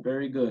student.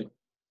 Very good.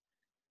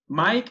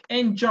 Mike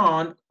and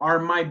John are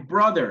my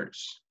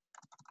brothers.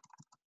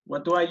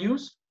 What do I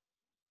use?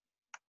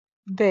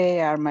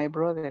 They are my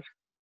brother.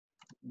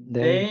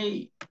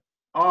 They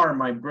are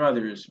my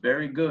brothers.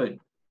 Very good.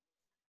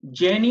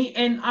 Jenny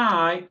and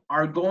I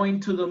are going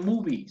to the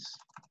movies.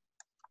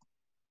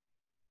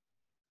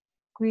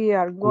 We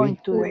are going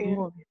to the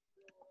movie.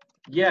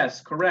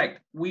 Yes,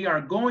 correct. We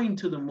are going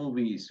to the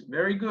movies.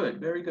 Very good,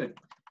 very good.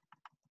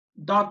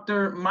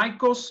 Dr.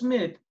 Michael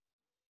Smith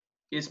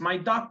is my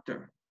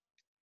doctor.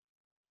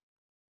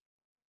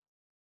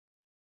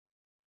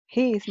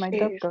 He is my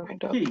doctor.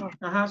 He.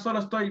 Ajá, solo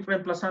estoy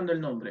reemplazando el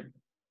nombre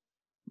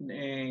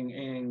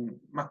en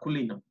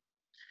masculino.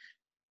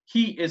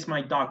 He is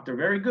my doctor.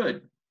 Very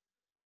good.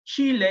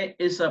 Chile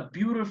is a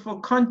beautiful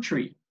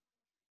country.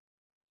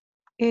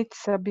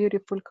 It's a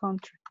beautiful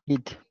country.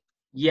 It.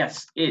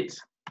 Yes, it.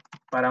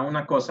 Para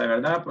una cosa,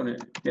 ¿verdad?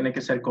 Tiene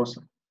que ser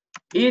cosa.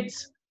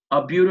 It's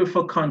a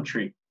beautiful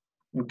country.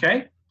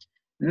 Okay?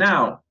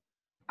 Now,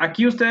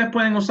 aquí ustedes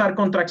pueden usar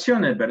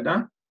contracciones,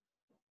 ¿verdad?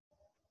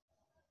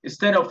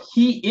 Instead of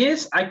he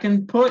is, I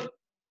can put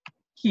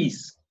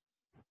he's.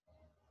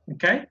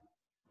 Okay?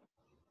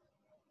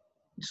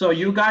 So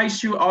you guys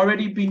should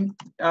already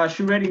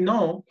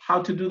know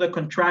how to do the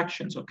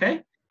contractions,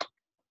 okay?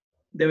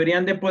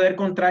 Deberían de poder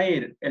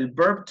contraer el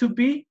verb to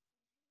be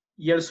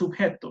y el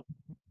sujeto.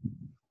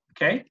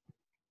 Okay?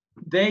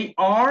 They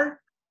are,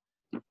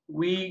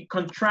 we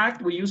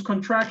use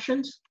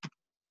contractions.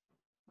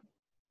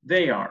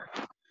 They are.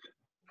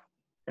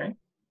 Okay?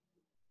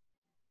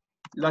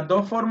 Las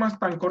dos formas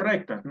están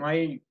correctas. No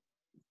hay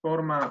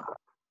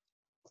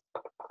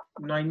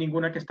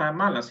ninguna que está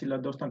mala si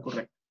las dos están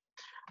correctas.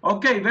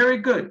 Okay, very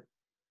good.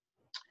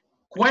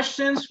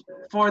 Questions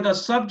for the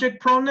subject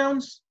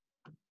pronouns?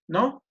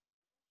 No?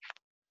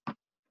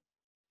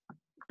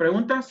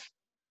 ¿Preguntas?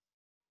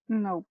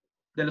 No.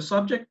 Del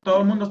subject, todo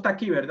el mundo está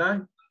aquí,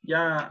 ¿verdad?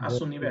 Ya a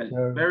su nivel.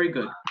 Very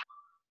good.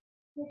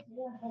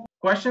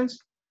 Questions?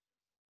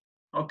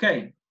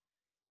 Okay.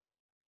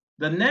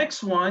 The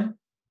next one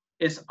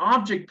is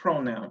object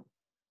pronoun.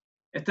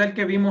 Este es el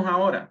que vimos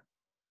ahora.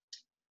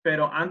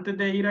 Pero antes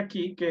de ir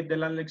aquí, que es de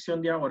la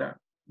lección de ahora,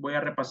 voy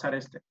a repasar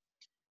este.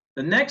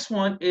 The next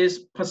one is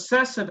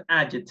possessive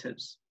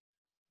adjectives.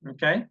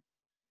 Okay?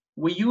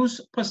 We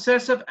use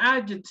possessive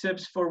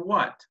adjectives for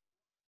what?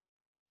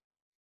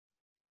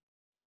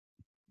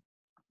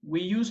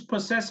 We use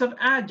possessive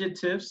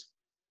adjectives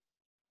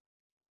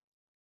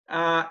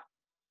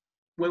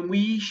when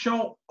we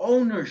show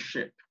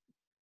ownership.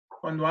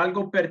 Cuando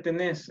algo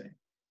pertenece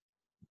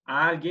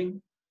a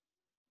alguien,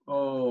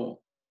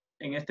 o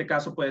en este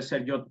caso puede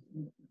ser yo,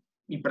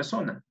 mi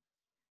persona.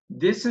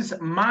 This is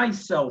my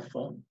cell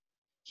phone.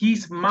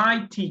 He's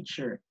my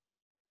teacher.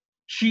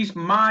 She's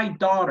my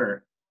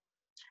daughter.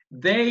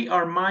 They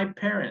are my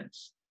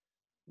parents.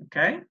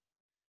 Okay?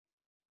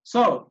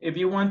 So if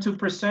you want to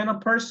present a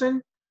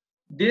person,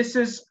 this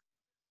is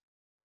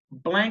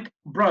blank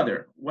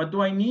brother. What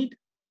do I need?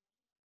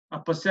 A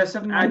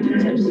possessive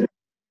adjective.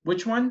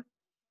 Which one?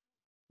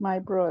 My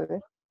brother.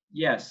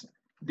 Yes.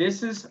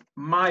 This is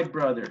my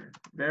brother.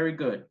 Very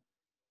good.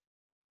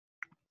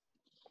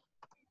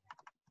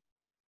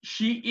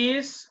 She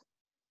is.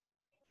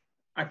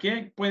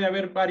 Aquí puede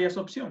haber varias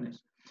opciones.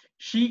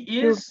 She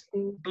is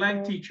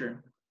blank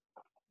teacher.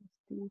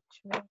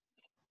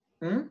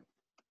 Hmm?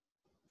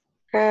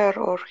 Her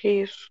or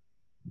his.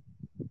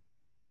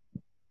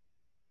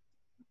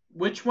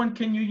 Which one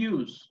can you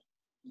use?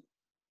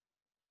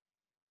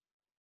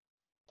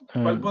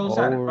 ¿Cuál puedo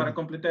usar para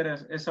completar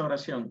esa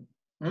oración?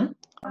 Hmm?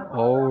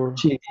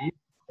 She,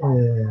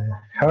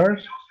 her.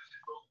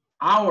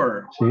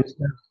 Our. She's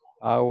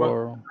Our.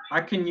 Well,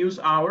 I can use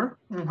our.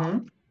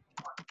 Mm-hmm.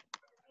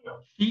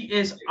 She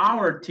is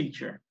our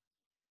teacher.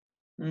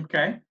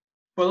 Okay.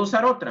 ¿Puedo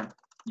usar otra?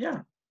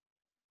 Yeah.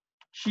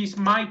 She's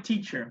my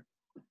teacher.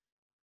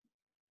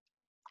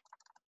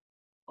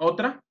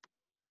 ¿Otra?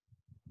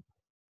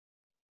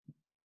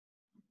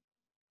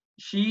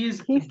 She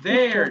is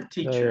their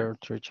teacher. Their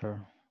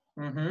teacher.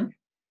 Mm-hmm.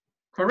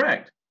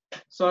 Correct.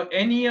 So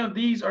any of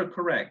these are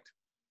correct.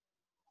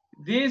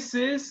 This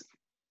is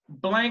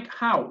blank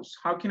house.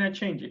 How can I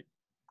change it?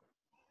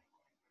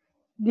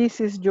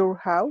 This is your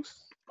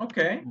house.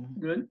 Okay,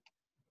 good.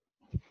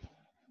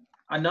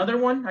 Another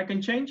one I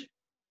can change?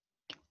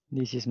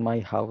 This is my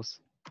house.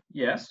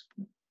 Yes,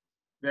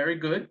 very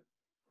good.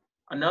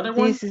 Another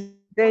one? This is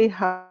their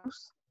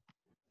house.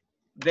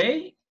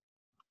 They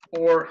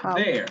or House.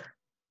 their?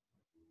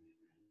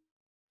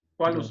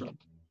 ¿Cuál uso?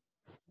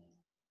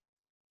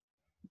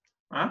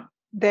 ¿Ah?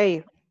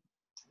 Their.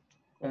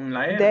 Con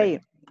la R.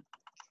 Their.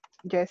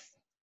 Yes.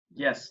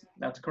 Yes,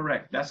 that's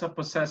correct. That's a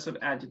possessive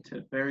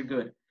adjective. Very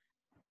good.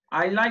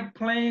 I like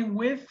playing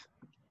with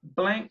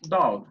blank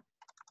dog.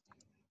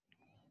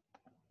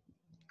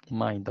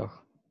 My dog.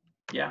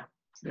 Yeah,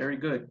 very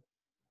good.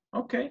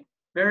 Okay,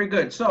 very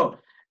good. So,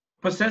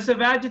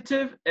 possessive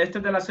adjective, este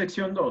de la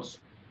sección 2.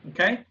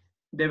 Okay,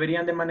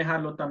 deberían de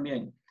manejarlo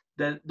también.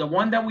 The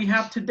one that we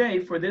have today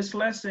for this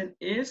lesson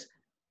is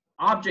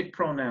object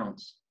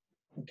pronouns.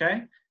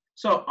 Okay,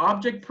 so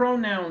object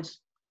pronouns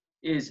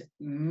is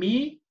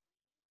me,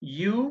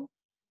 you,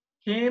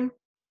 him,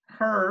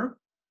 her,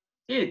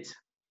 it,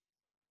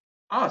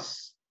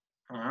 us.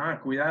 Ah,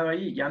 cuidado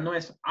ahí, ya no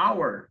es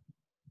our,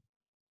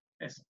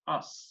 es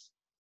us.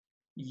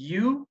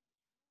 You,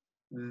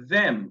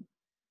 them.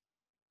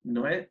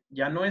 No es,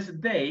 ya no es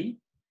they,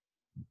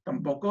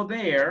 tampoco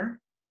their,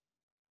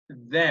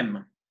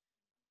 them.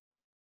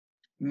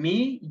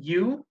 Me,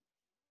 you,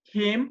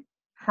 him,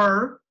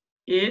 her,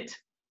 it,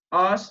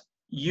 us,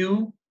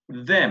 you,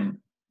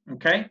 them.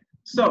 Okay?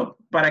 So,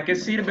 ¿para qué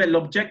sirve el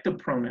objective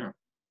pronoun?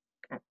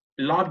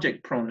 El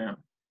object pronoun.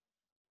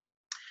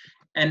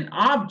 An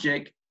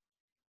object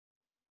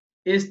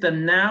is the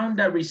noun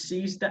that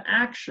receives the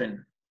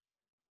action.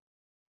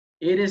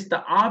 It is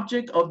the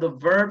object of the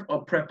verb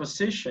or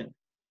preposition.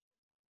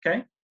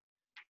 Okay?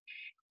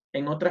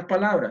 En otras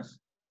palabras,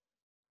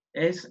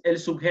 es el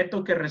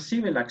sujeto que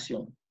recibe la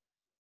acción.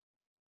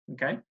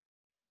 Okay?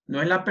 No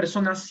es la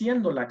persona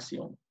haciendo la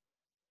acción.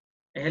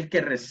 Es el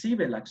que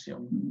recibe la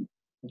acción.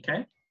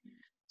 Okay?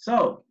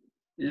 So,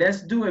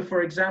 let's do it,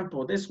 for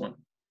example, this one.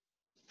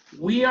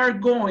 We are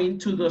going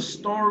to the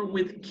store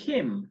with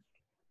Kim.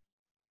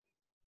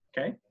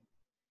 Okay?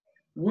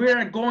 We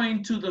are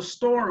going to the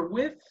store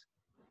with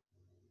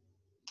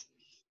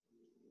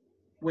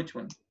which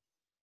one?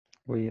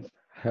 With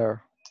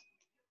her.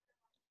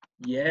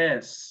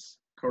 Yes,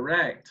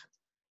 correct.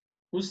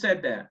 Who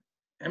said that?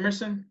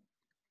 Emerson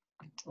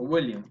or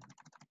William?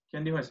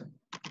 ¿Quién dijo eso?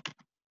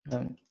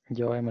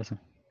 Yo, Emerson.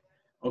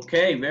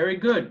 Okay, very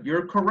good.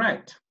 You're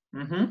correct.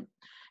 Mm-hmm.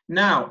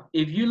 Now,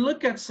 if you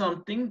look at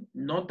something,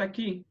 note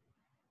aquí.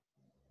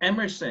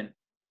 Emerson,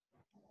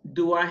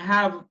 do I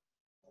have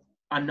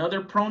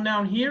another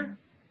pronoun here?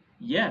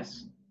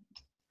 Yes.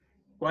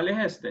 ¿Cuál es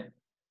este?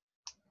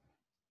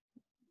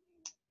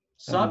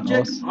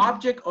 Subject,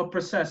 object, or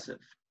possessive?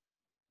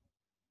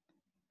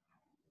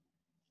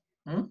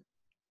 Hmm?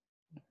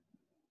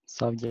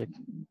 Subject.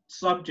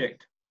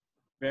 Subject.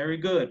 Very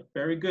good,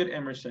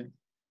 Emerson.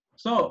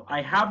 So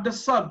I have the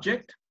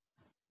subject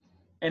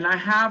and I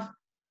have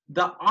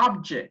the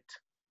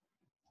object.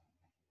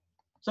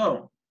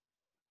 So,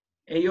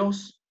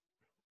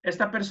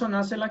 esta persona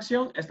hace la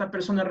acción, esta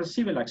persona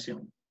recibe la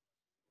acción.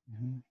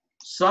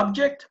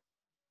 Subject,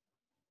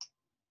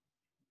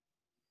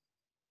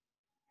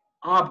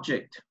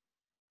 object.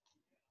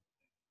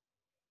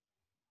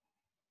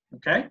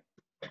 Okay?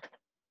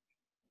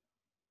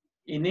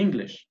 In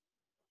English.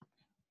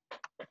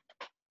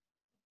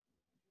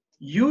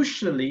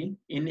 Usually,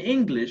 in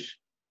English,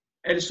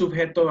 el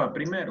sujeto va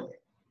primero.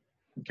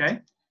 Okay?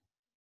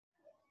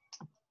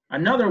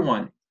 Another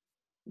one.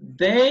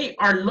 They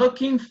are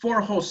looking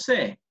for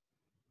Jose.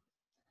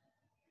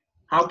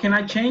 How can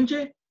I change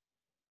it?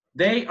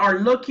 They are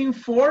looking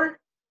for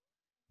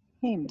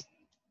Him.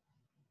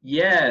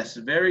 Yes,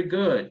 very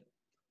good.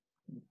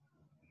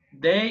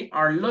 They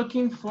are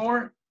looking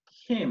for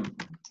him.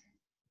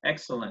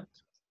 Excellent.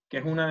 Que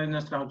es una de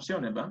nuestras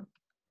opciones, ¿va?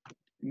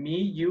 Me,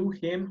 you,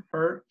 him,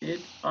 her, it,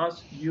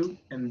 us, you,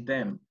 and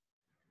them.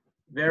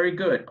 Very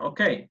good.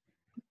 Okay.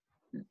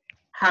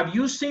 Have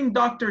you seen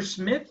Dr.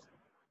 Smith?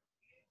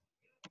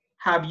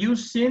 Have you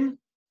seen?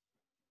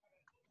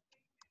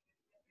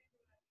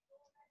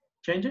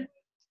 Change it.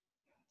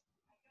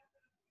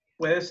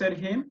 Puede ser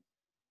him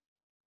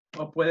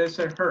o puede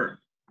ser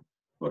her.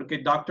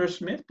 Porque Dr.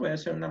 Smith puede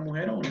ser una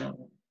mujer o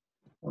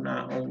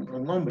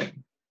un hombre.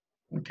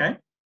 Okay.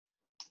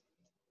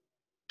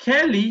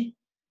 Kelly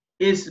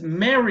is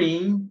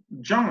marrying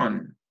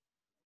John.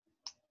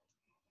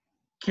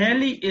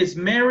 Kelly is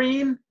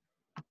marrying,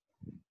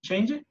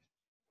 change it?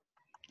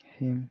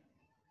 Him.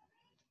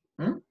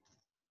 Hmm?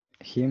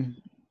 Him.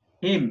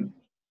 Him.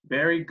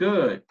 Very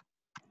good.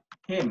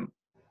 Him.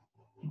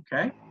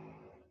 Okay.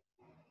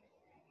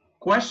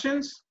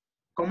 Questions?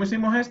 ¿Cómo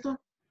hicimos esto?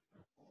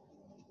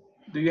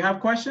 Do you have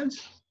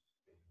questions?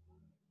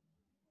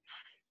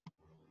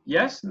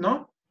 Yes?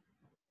 No?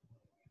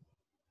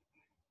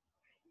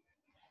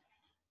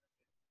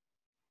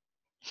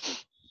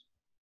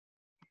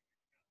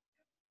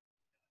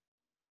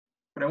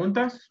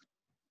 ¿Preguntas?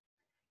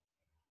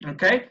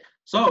 Okay.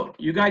 So,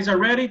 you guys are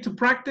ready to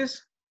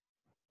practice?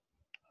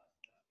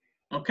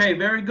 Okay,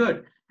 very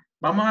good.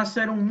 Vamos a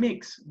hacer un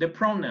mix de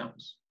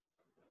pronouns.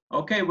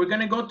 Okay, we're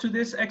going to go to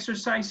this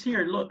exercise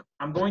here. Look,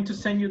 I'm going to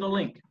send you the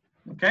link.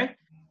 Okay?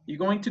 You're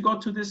going to go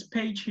to this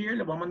page here.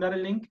 Le voy a mandar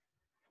el link.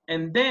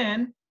 And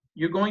then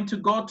you're going to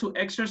go to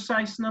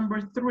exercise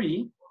number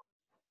 3,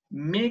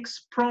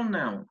 mixed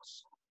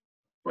pronouns.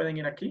 Pueden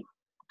ir aquí.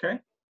 Okay?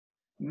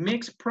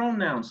 Mixed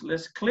pronouns.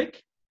 Let's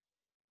click.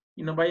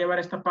 Y nos va a llevar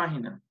a esta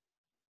página.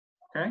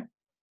 Okay?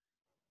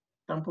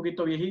 Está un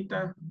poquito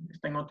viejita.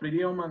 Está en otro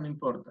idioma. No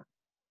importa.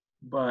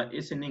 But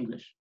it's in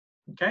English.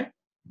 Okay?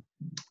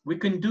 We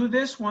can do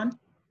this one.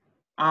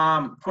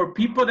 For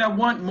people that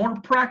want more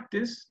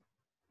practice,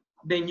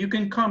 then you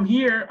can come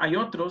here. Hay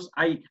otros.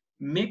 Hay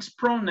mixed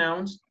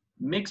pronouns,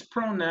 mixed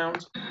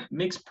pronouns,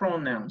 mixed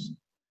pronouns.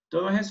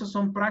 Todas esas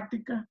son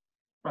prácticas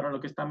para lo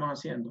que estamos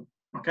haciendo.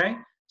 Okay?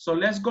 So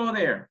let's go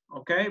there.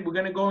 Okay? We're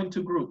going to go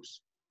into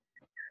groups.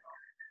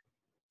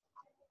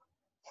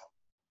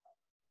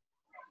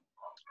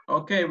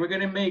 Okay, we're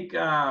going to make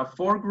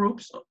 4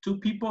 groups, 2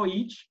 people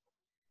each.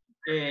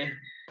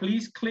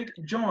 Please click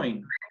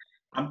join.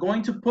 I'm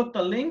going to put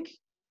the link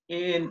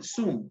in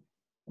Zoom,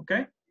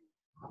 okay?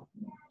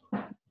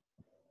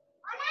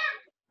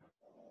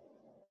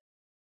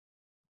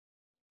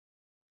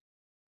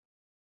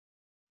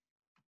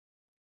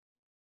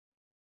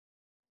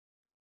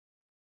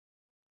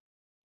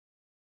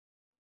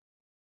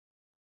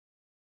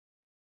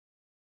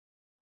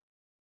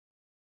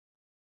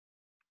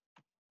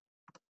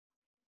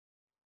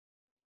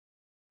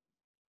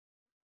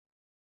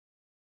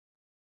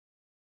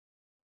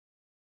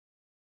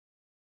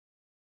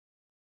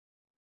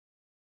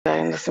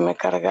 Se me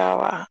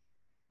cargaba.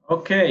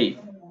 Okay.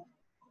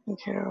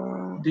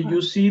 Do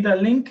you see the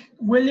link,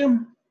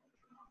 William?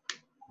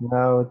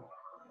 No.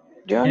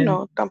 Yo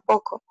no,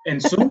 tampoco. ¿En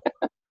Zoom?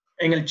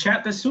 ¿En el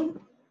chat de Zoom?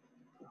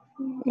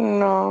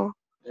 No.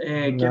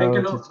 ¿Quieren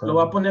que lo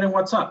va a poner en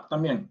WhatsApp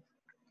también?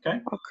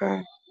 Okay.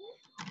 Okay.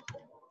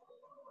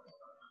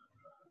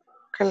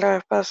 Que la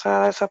vez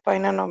pasada esa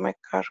página no me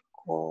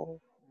cargó.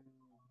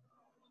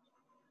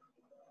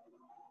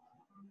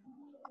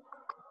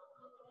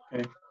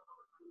 Okay.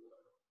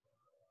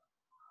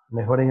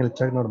 Mejor en el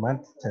chat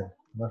normal,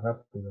 más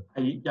rápido.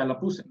 Ahí ya la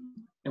puse,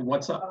 en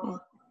WhatsApp.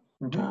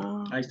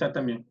 Ahí está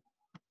también.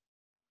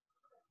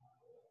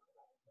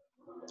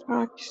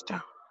 Aquí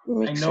está.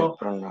 I know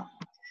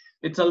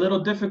it's a little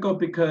difficult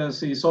because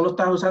si solo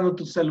estás usando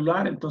tu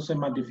celular, entonces es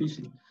más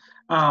difícil.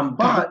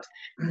 But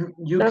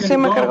you Pero can sí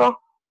me go. cargó.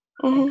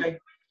 Okay.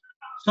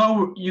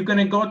 So you're going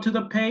to go to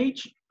the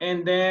page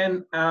and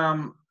then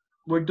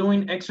we're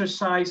doing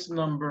exercise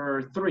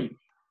number 3.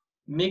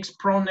 Mixed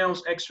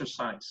pronouns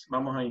exercise.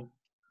 Vamos ahí.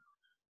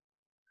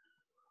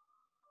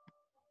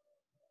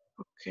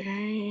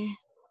 Okay.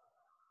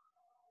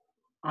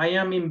 I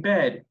am in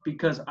bed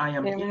because I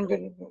am ill.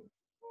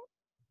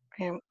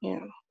 I am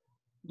ill.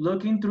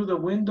 Looking through the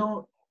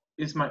window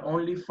is my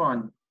only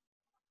fun.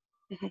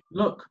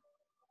 Look,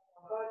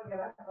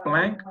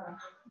 blank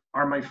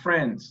are my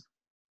friends.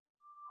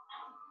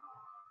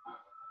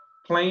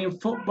 Playing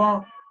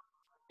football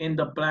in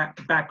the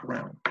black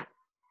background.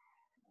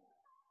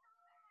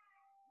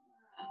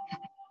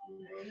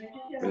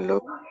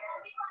 Look.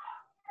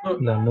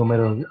 La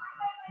número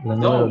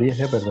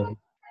 10, perdón.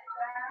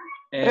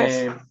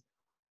 El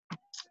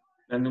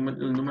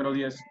número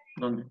 10,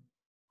 ¿dónde?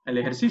 El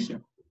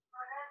ejercicio.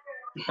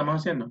 ¿Qué estamos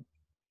haciendo?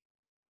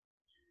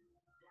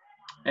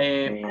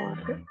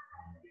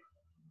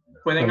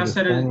 ¿Pueden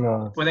hacer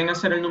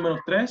el número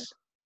 3?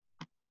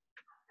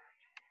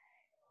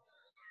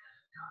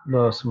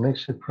 Los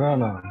mixed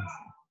pronouns.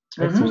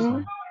 Ujú.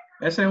 Exercise.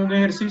 Ese es un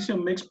ejercicio,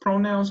 Mixed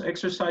Pronouns,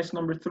 Exercise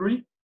number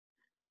 3.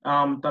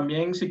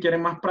 También, si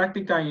quieren más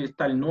práctica, ahí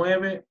está el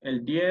 9,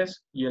 el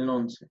 10 y el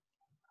 11.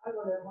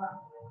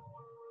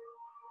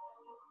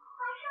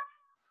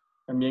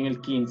 También el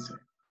 15.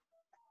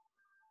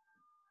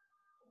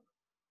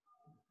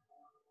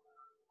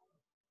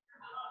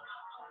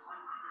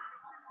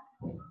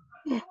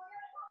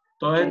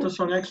 Todos estos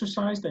son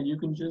exercises that you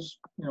can just,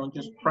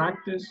 just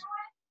practice.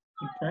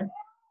 Okay.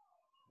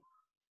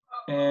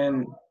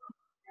 And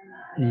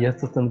Y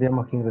estos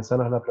tendríamos que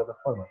ingresarlos a la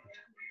plataforma.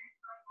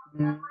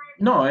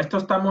 no,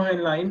 estos estamos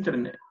en la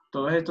internet.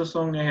 Todos estos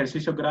son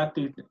ejercicios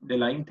gratis de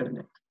la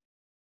internet.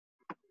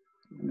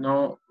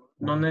 No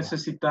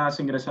necesitas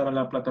ingresar a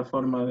la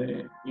plataforma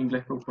de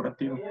Inglés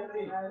Corporativo.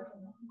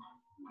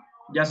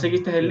 ¿Ya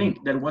seguiste el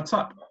link del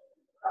WhatsApp?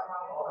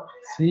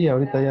 Sí,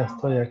 ahorita ya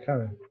estoy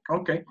acá.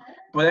 Ok.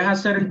 Pueden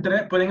hacer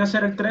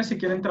el 3 si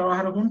quieren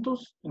trabajar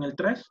juntos en el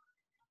 3.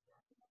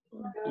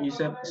 Y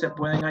se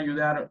pueden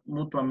ayudar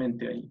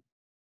mutuamente ahí.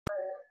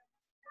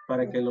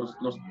 Para que los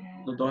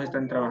dos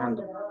estén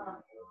trabajando.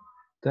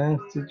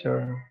 Thanks,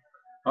 teacher.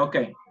 Ok,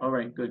 all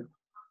right, good.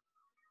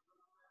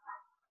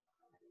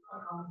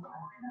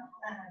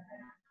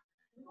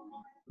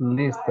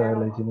 Lista,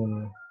 la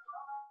ingeniera.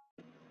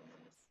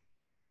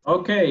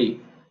 Ok.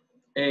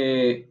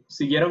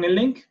 ¿Siguieron el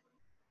link?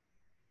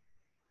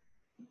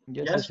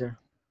 Yes, teacher.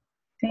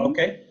 Ok.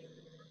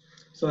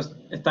 So,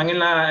 están en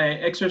la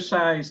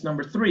exercise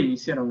number 3,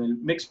 hicieron el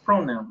mixed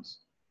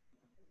pronouns.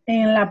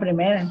 En la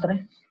primera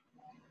entré.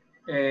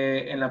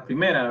 En la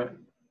primera.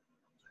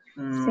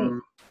 Sí.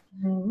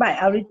 Vale,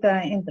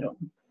 ahorita entro.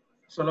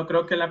 Solo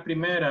creo que la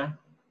primera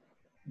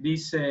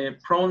dice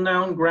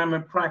pronoun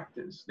grammar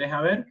practice.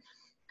 Deja ver.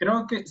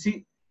 Creo que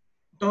sí.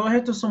 Todos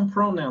estos son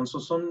pronouns o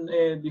son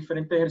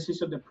diferentes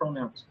ejercicios de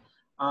pronouns.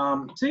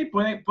 Sí,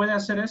 puede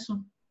hacer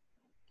eso.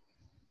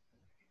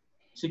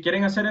 Si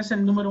quieren hacer ese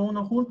el número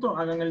 1 junto,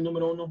 hagan el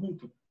número 1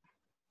 junto.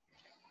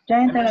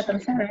 Ya entré a la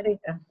tercera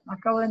ahorita.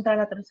 Acabo de entrar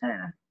a la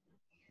tercera.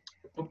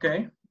 Ok.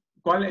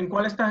 ¿En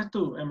cuál estás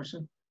tú,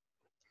 Emerson?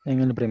 En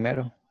el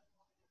primero.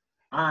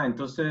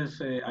 Entonces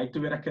ahí te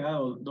hubieras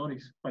quedado,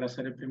 Doris, para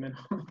hacer el primero.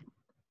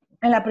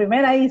 En la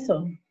primera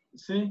hizo.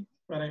 Sí,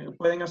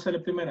 pueden hacer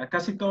la primera.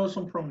 Casi todos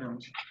son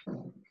pronouns.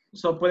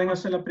 So, pueden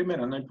hacer la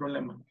primera, no hay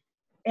problema.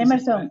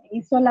 Emerson,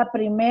 ¿hizo la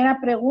primera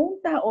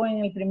pregunta o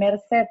en el primer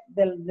set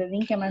del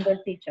link que mandó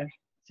el teacher?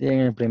 Sí, en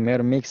el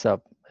primer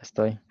mix-up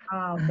estoy.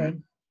 Ok.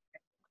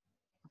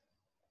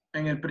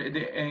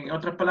 En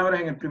otras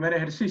palabras, en el primer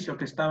ejercicio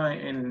que estaba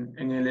en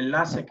el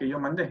enlace que yo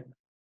mandé.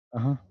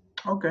 Ajá.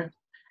 Ok.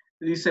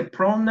 Dice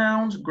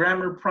pronouns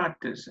grammar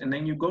practice. And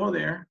then you go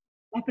there.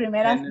 Las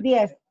primeras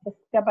 10.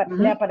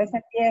 Le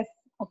aparecen 10.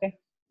 Ok.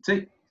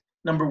 Sí.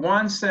 Number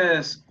 1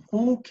 says,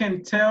 who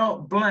can tell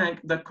blank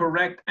the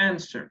correct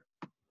answer?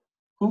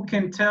 Who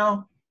can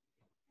tell?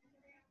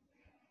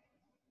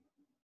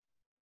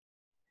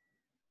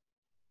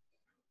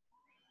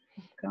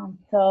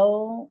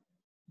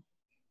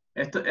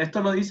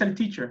 Esto lo dice el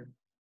teacher.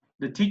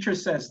 The teacher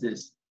says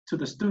this to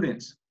the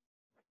students.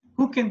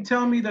 Who can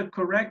tell me the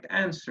correct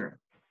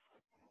answer?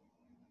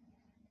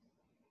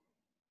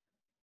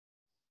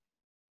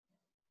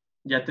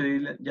 Ya te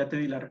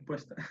di la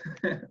respuesta.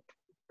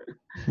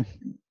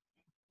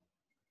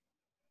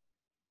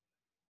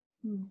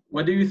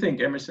 What do you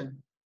think,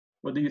 Emerson?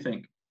 What do you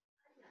think?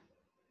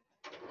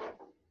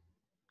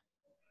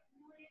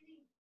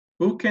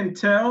 Who can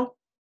tell?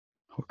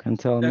 Who can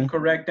tell the me?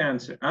 correct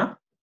answer? Huh?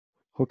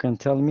 Who can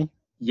tell me?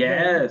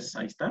 Yes,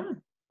 ahí está.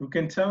 Who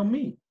can tell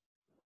me?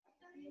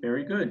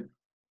 Very good.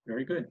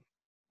 Very good.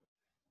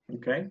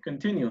 Okay,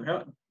 continue.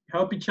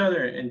 Help each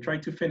other and try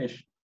to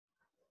finish.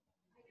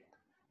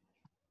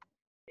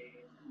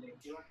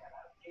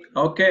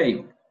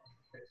 Okay.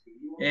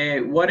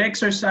 What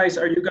exercise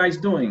are you guys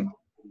doing?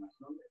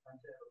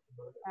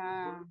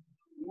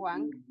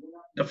 One.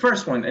 The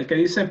first one, el que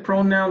dice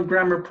pronoun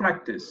grammar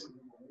practice.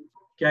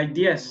 Que hay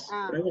 10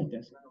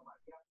 preguntas.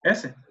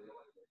 Ese.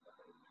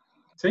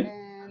 ¿Sí?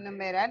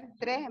 Numeral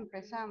 3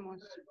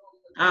 empezamos.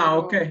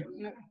 Ok.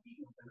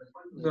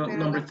 Pero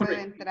Number no puedo 3.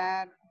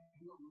 entrar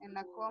en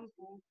la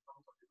compu.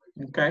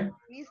 Okay.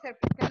 Mister,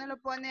 ¿por qué no lo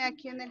pone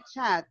aquí en el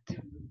chat?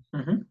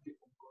 En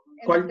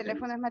 ¿Cuál? el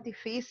teléfono es más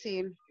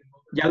difícil.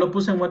 Ya lo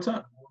puse en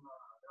WhatsApp.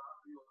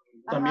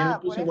 También Ajá,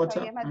 lo puse por en eso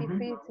WhatsApp. ahí es más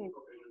difícil.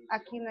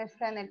 Aquí no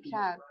está en el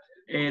chat.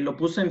 Lo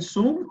puse en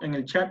Zoom, en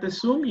el chat de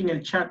Zoom y en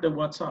el chat de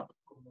WhatsApp.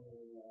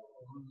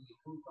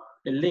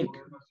 El link.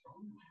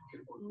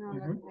 No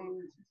lo tengo.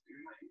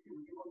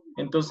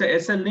 Entonces,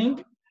 ese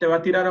link te va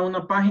a tirar a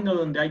una página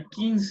donde hay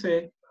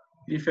 15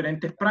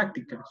 diferentes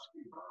prácticas.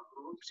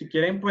 Si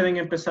quieren, pueden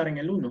empezar en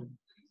el 1.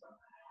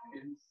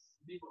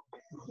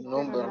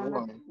 No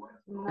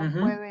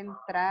puedo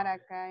entrar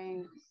acá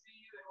en...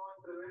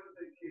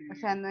 O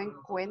sea, no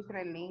encuentro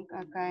el link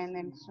acá en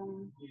el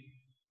Zoom.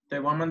 Te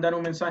voy a mandar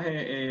un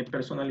mensaje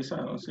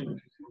personalizado, sí.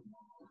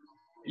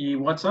 Y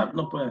WhatsApp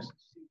no puedes.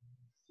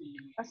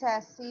 O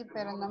sea, sí,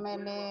 pero no me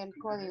lee el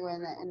código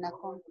en la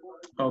compu.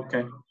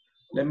 Okay.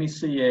 Let me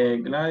see,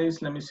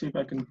 Gladys, let me see if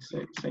I can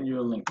send you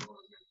a link.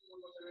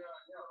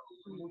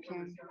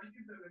 Okay.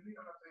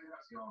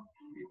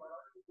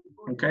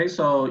 Okay,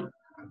 so,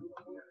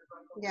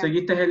 Yeah.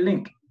 ¿seguiste el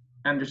link,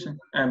 Anderson?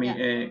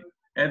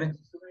 Eden?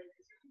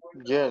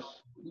 Yes.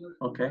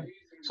 Okay.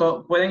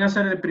 So, pueden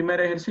hacer el primer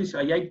ejercicio.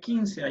 Ahí hay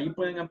 15, ahí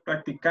pueden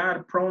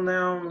practicar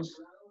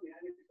pronouns.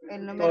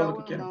 El todo número lo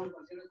que quieran. 1.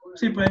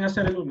 Sí, pueden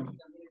hacer el 1.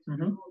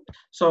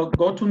 So,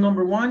 go to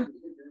number 1,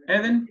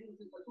 Eden,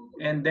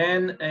 and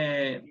then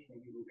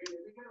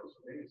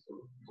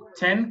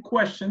 10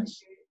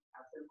 questions.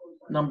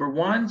 Number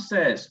 1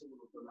 says,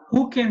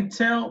 who can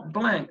tell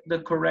blank the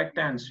correct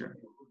answer?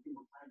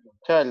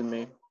 Tell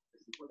me.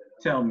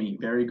 Tell me,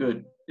 very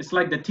good. It's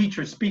like the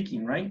teacher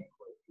speaking, right?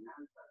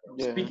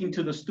 Yeah. Speaking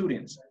to the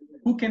students.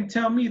 Who can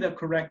tell me the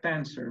correct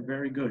answer?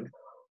 Very good.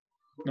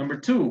 Number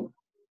 2,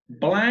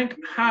 blank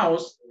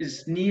house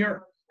is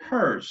near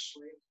hers.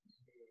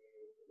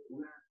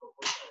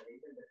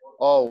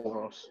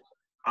 Ours.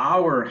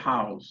 Our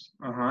house.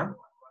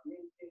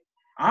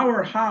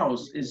 Our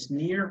house is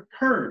near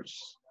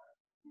hers.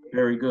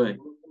 Very good.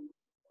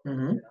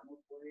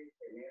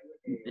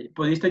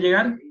 ¿Pudiste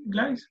llegar,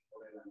 Gladys?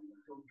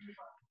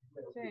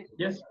 Sí.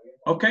 Yes.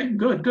 Okay,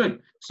 good,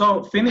 good.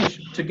 So finish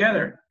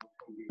together.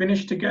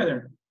 Finish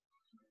together.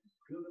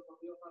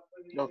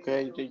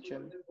 Okay,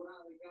 teacher.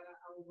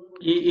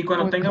 Y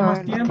cuando tengan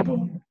más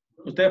tiempo,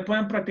 ustedes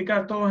pueden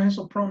practicar todos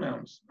esos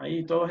pronouns,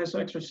 ahí todos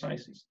esos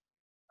exercises.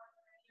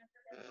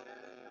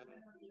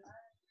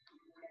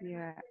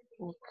 Yeah,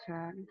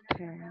 okay.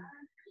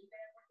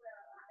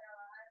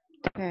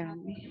 Tell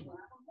me.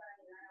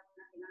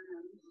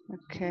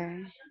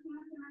 Okay.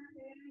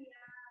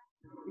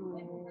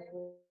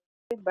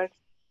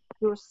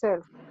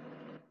 Yourself.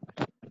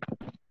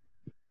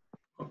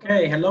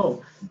 Okay,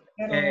 hello.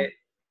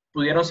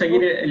 ¿Pudieron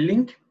seguir el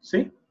link?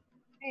 ¿Sí?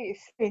 Sí,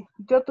 sí.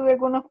 Yo tuve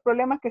algunos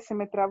problemas que se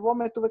me trabó,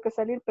 me tuve que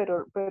salir,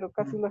 pero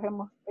casi los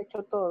hemos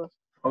hecho todos.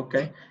 Ok.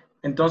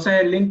 Entonces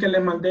el link que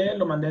les mandé,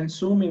 lo mandé en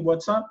Zoom y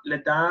WhatsApp,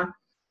 les da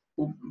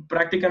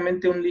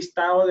prácticamente un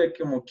listado de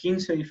como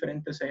 15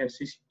 diferentes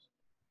ejercicios.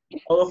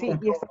 Todos Sí,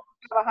 y estamos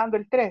trabajando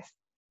el 3.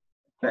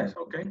 3,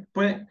 ok.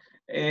 Pues,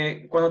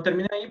 cuando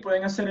termine ahí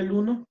pueden hacer el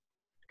 1,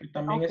 que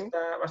también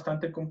está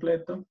bastante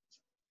completo.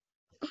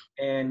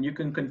 And you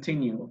can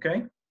continue,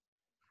 okay?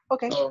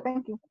 Okay, so,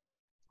 thank you.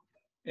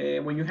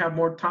 When you have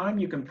more time,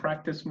 you can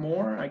practice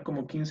more. Hay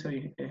como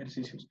 15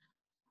 ejercicios.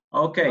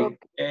 Okay,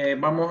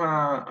 vamos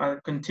a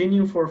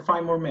continue for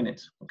 5 more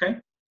minutes, okay?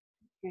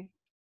 Okay,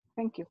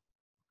 thank you.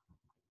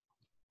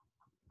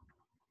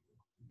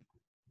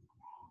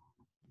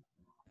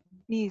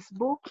 This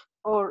book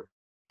or...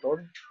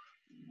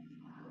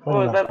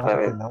 Bueno, está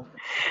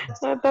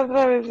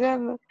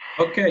atravesando.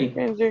 Okay.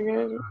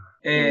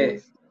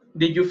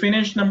 Did you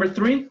finish number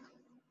 3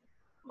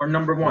 or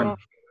number 1?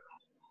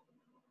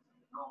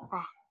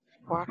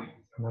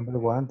 Number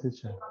 1,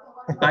 teacher.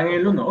 Están en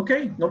el 1.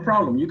 Okay, no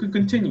problem. You can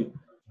continue.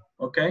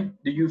 Okay.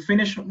 Did you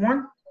finish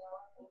 1?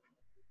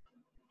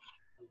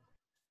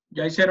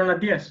 Ya hicieron las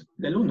 10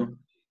 del 1.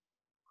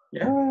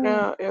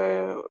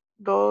 Yeah.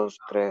 2,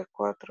 3,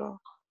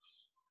 4,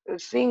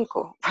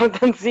 5.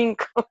 Faltan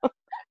 5.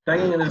 Están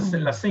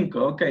en las 5.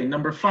 Okay,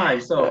 number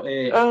 5. So,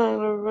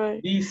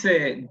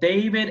 dice,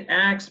 David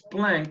asked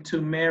blank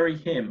to marry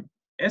him.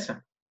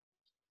 Esa.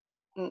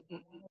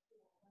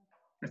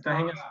 ¿Estás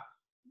en esa?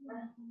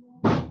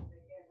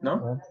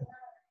 ¿No?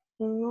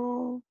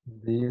 No.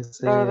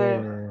 Dice...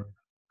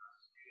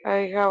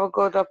 I have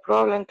got a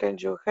problem. Can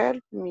you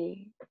help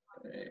me?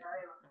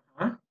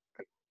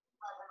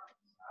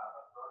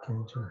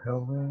 Can you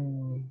help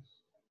me?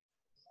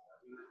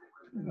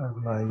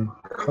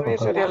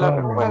 Esa sería la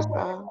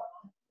respuesta.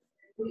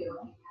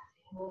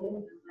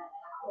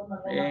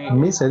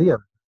 Mi sería.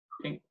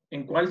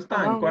 ¿En cuál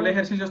están? ¿En cuál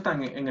ejercicio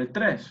están? ¿En el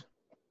 3? Es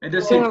Sí,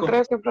 decir, en el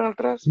 3, siempre en el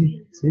 3.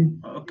 Sí.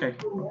 Okay.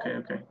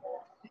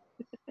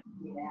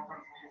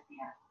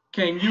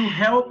 Can you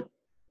help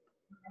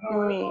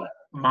Me.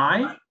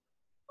 my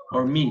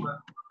or me?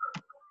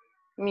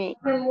 Me.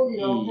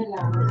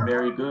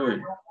 Very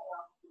good.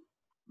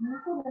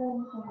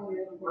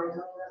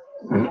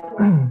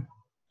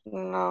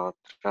 La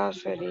otra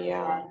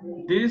sería...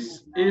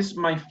 This is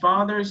my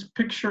father's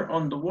picture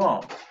on the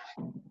wall.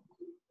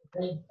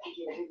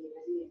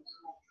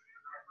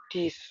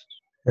 This.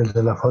 El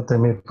de la foto de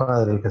mi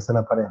padre, el que está en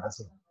la pared,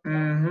 así.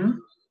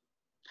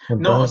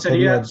 No,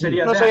 sería no,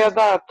 sería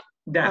that.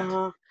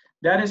 That.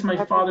 That is my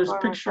father's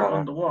picture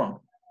on the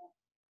wall.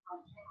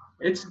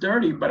 It's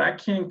dirty, but I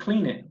can't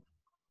clean it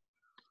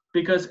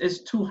because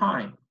it's too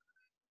high.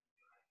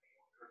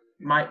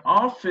 My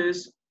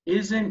office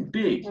isn't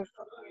big.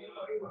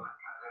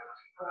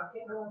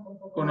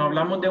 Cuando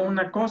hablamos de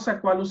una cosa,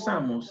 ¿cuál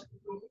usamos?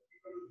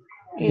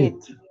 It.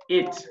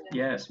 It.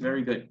 Yes,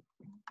 very good.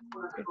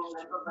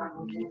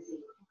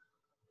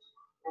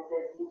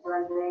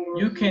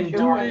 You can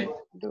do it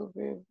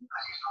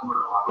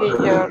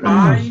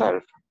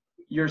by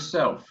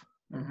yourself.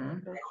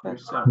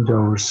 Yourself.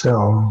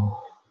 Yourself.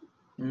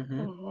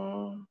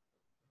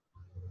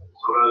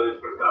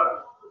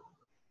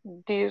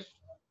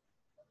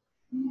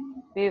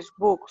 These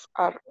books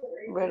are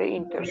very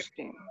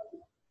interesting.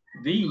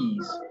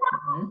 These.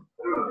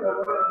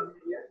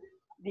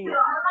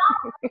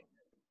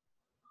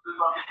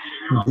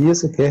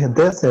 Dice que es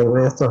de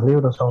estos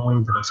libros son muy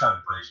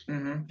interesantes.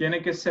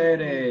 Tiene que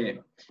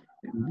ser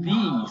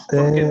these,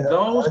 porque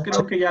those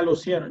creo que ya lo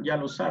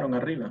usaron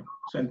arriba.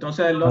 O sea,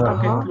 entonces el otro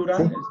que es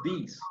plural es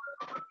these.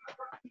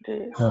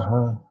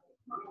 Ajá.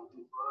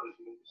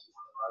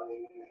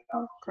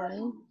 Okay.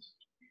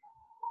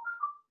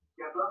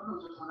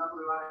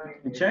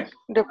 Check.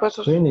 Después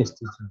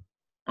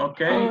Ok,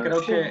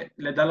 creo que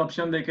le da la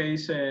opción de que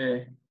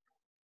dice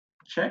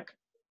check.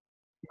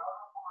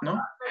 ¿No?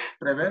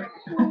 Prever.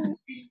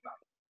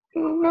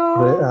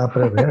 No.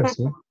 Prever,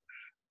 sí.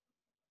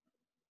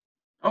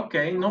 Ok,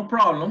 no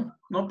problem,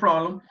 no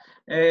problem.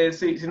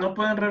 Si no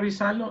pueden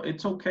revisarlo,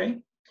 it's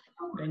okay.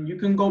 Then you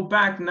can go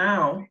back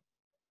now.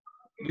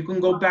 You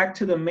can go back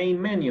to the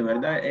main menu,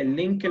 ¿verdad? El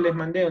link que les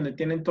mandé donde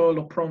tienen todos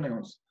los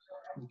pronouns.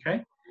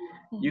 Okay?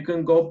 You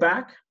can go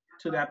back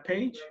to that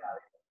page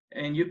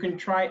and you can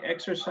try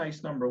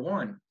exercise number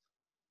 1.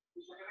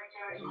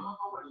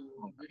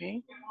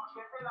 Okay.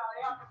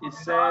 It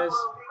says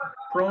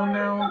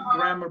pronoun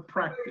grammar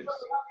practice.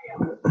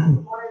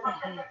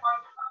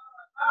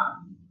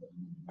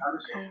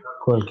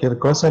 Cualquier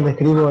cosa le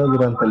escribo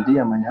durante el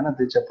día, mañana,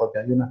 teacher, porque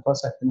hay unas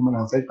cosas que no me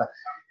las acepta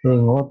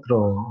en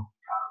otro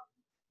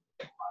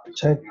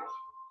check.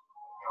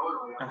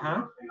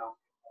 Ajá.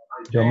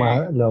 Yo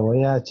lo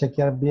voy a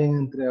chequear bien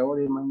entre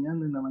ahora y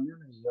mañana en la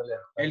mañana y yo le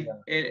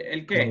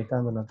 ¿El qué?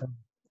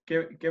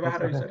 ¿Qué vas a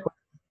revisar?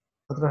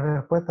 Otra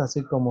respuesta,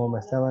 así como me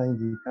estaba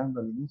indicando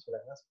al inicio de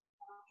la clase,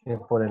 que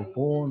por el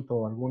punto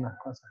o algunas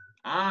cosas.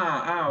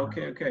 Ok.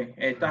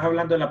 Estás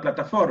hablando de la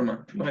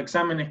plataforma, los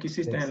exámenes que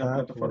hiciste en la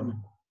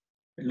plataforma.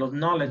 Los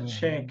knowledge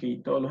check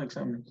y todos los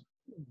exámenes.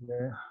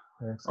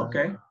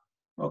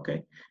 Ok.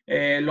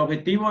 El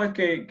objetivo es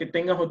que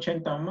tengas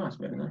 80 o más,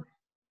 ¿verdad?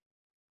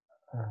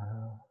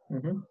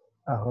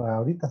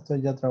 Ahorita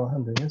estoy ya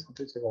trabajando en eso,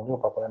 estoy seguro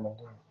para poderme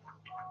ayudar.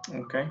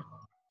 Ok.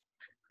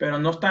 Pero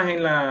no estás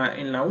en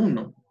la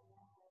 1.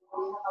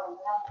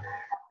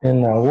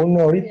 En la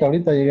 1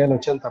 ahorita llegué al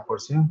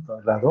 80%.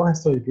 En la 2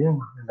 estoy bien.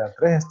 En la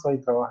 3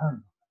 estoy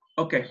trabajando.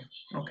 Ok.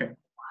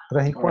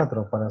 3 y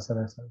 4 para hacer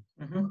eso.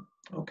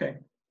 Ok,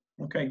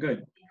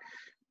 good.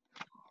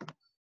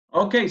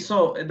 Okay,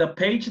 so the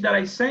page that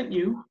I sent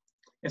you,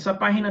 esa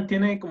página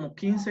tiene como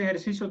 15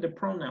 ejercicios de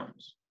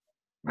pronouns.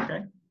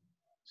 Okay.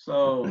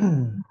 So,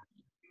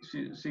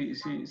 si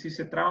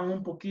se traban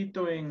un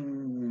poquito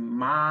en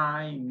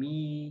my,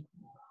 me,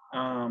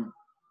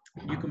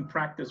 you can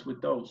practice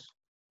with those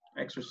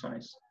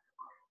exercise.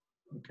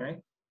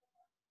 Okay.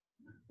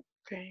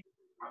 Okay.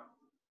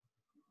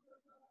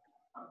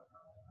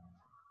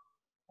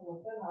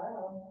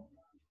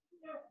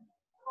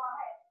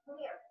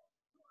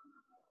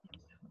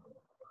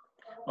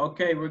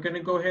 Okay, we're going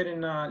to go ahead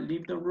and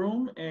leave the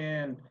room,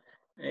 and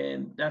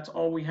that's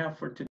all we have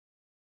for today.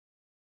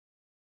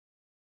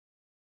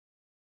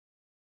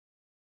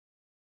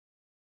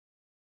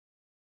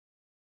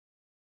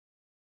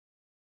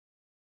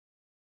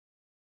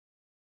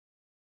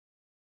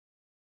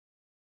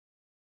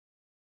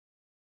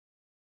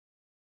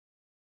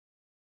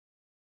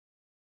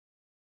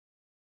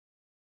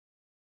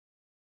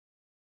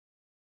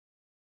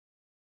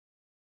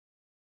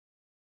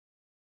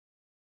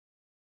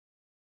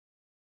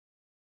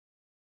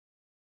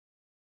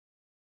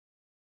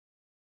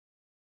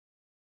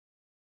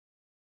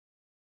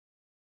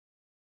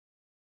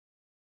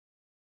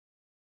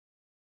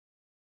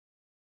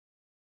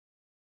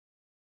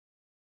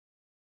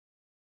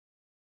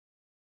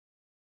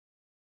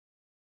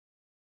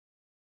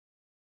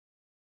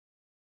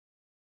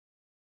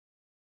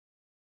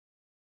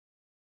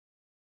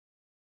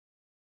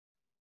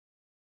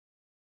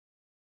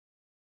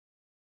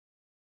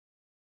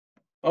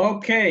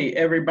 Okay,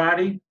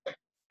 everybody.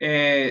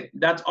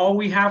 That's all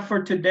we have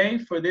for today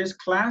for this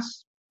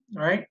class.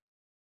 All right.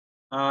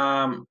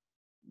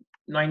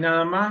 No hay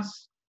nada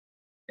más.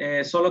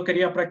 Solo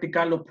quería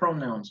practicar los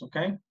pronouns,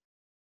 okay?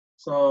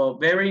 So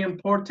very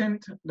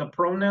important, the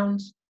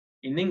pronouns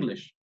in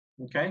English,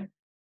 okay?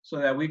 So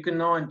that we can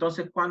know,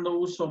 entonces, cuando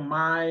uso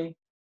my,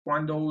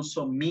 cuando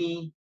uso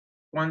me,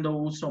 cuando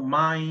uso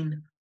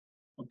mine,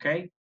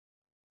 okay?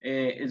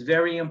 It's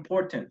very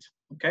important,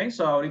 okay?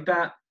 So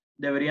ahorita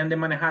deberían de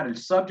manejar el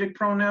subject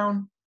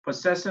pronoun,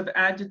 possessive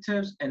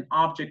adjectives, and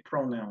object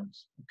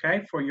pronouns,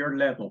 okay? For your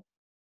level.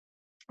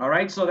 All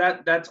right, so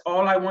that's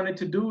all I wanted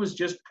to do is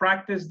just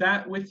practice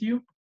that with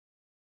you.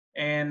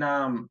 And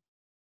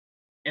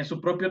en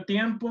su propio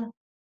tiempo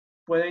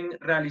pueden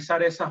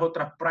realizar esas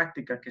otras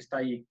prácticas que está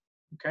ahí.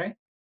 Okay?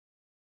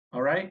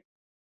 All right?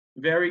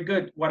 Very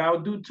good. What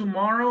I'll do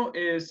tomorrow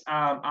is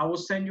I will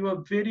send you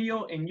a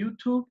video in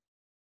YouTube.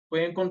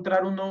 Voy a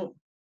encontrar uno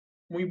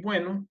muy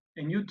bueno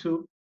en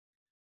YouTube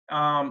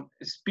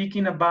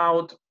speaking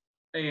about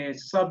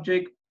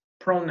subject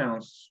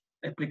pronouns.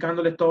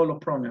 explicándoles todos los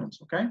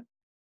pronouns, okay?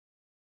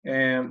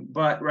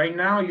 But right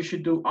now you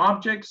should do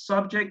object,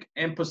 subject,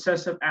 and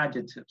possessive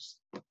adjectives,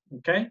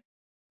 okay?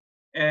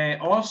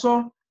 And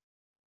also,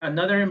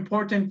 another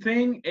important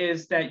thing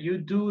is that you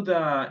do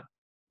the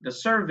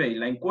survey,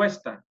 la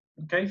encuesta,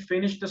 okay?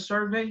 Finish the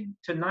survey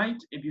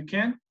tonight if you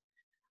can.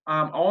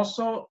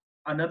 Also,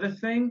 another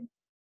thing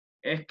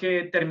es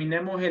que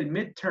terminemos el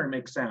midterm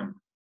exam,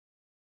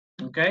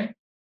 okay?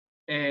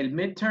 El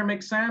midterm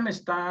exam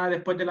está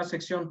después de la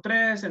sección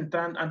 3,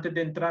 antes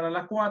de entrar a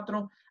la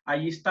 4,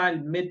 ahí está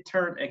el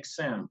midterm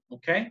exam,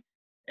 okay?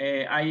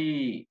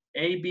 Hay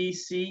A, B,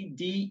 C,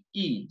 D,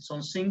 E,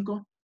 son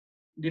 5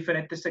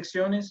 diferentes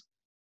secciones,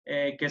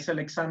 que es el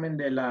examen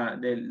de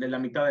la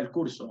mitad del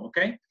curso, ¿ok?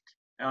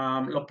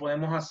 Lo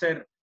podemos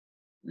hacer,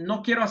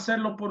 no quiero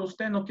hacerlo por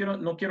usted, no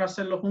quiero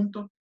hacerlo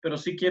juntos, pero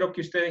sí quiero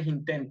que ustedes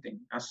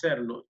intenten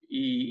hacerlo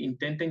y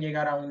intenten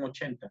llegar a un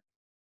 80,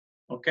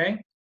 ¿ok?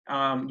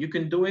 You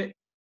can do it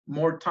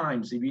more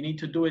times. If you need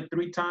to do it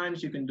 3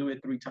 times, you can do it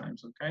 3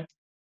 times, ¿ok?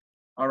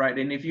 All right,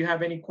 and if you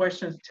have any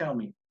questions, tell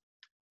me.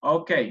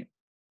 Okay.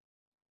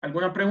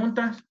 ¿Alguna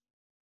pregunta?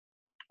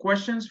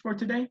 Questions for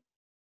today?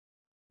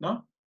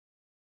 No?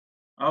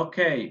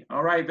 Okay,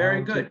 all right,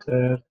 very good.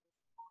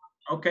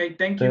 Okay,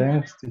 thank you.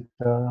 Thanks,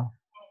 teacher.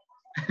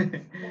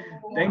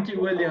 Thank you,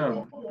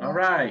 William. All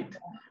right.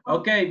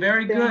 Okay,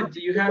 very good.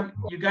 You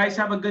guys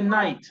have a good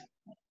night.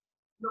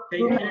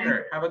 Take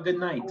care. Have a good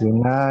night. Good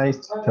night,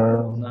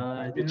 teacher.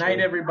 Good night,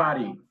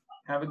 everybody.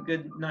 Have a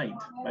good night.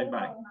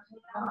 Bye-bye.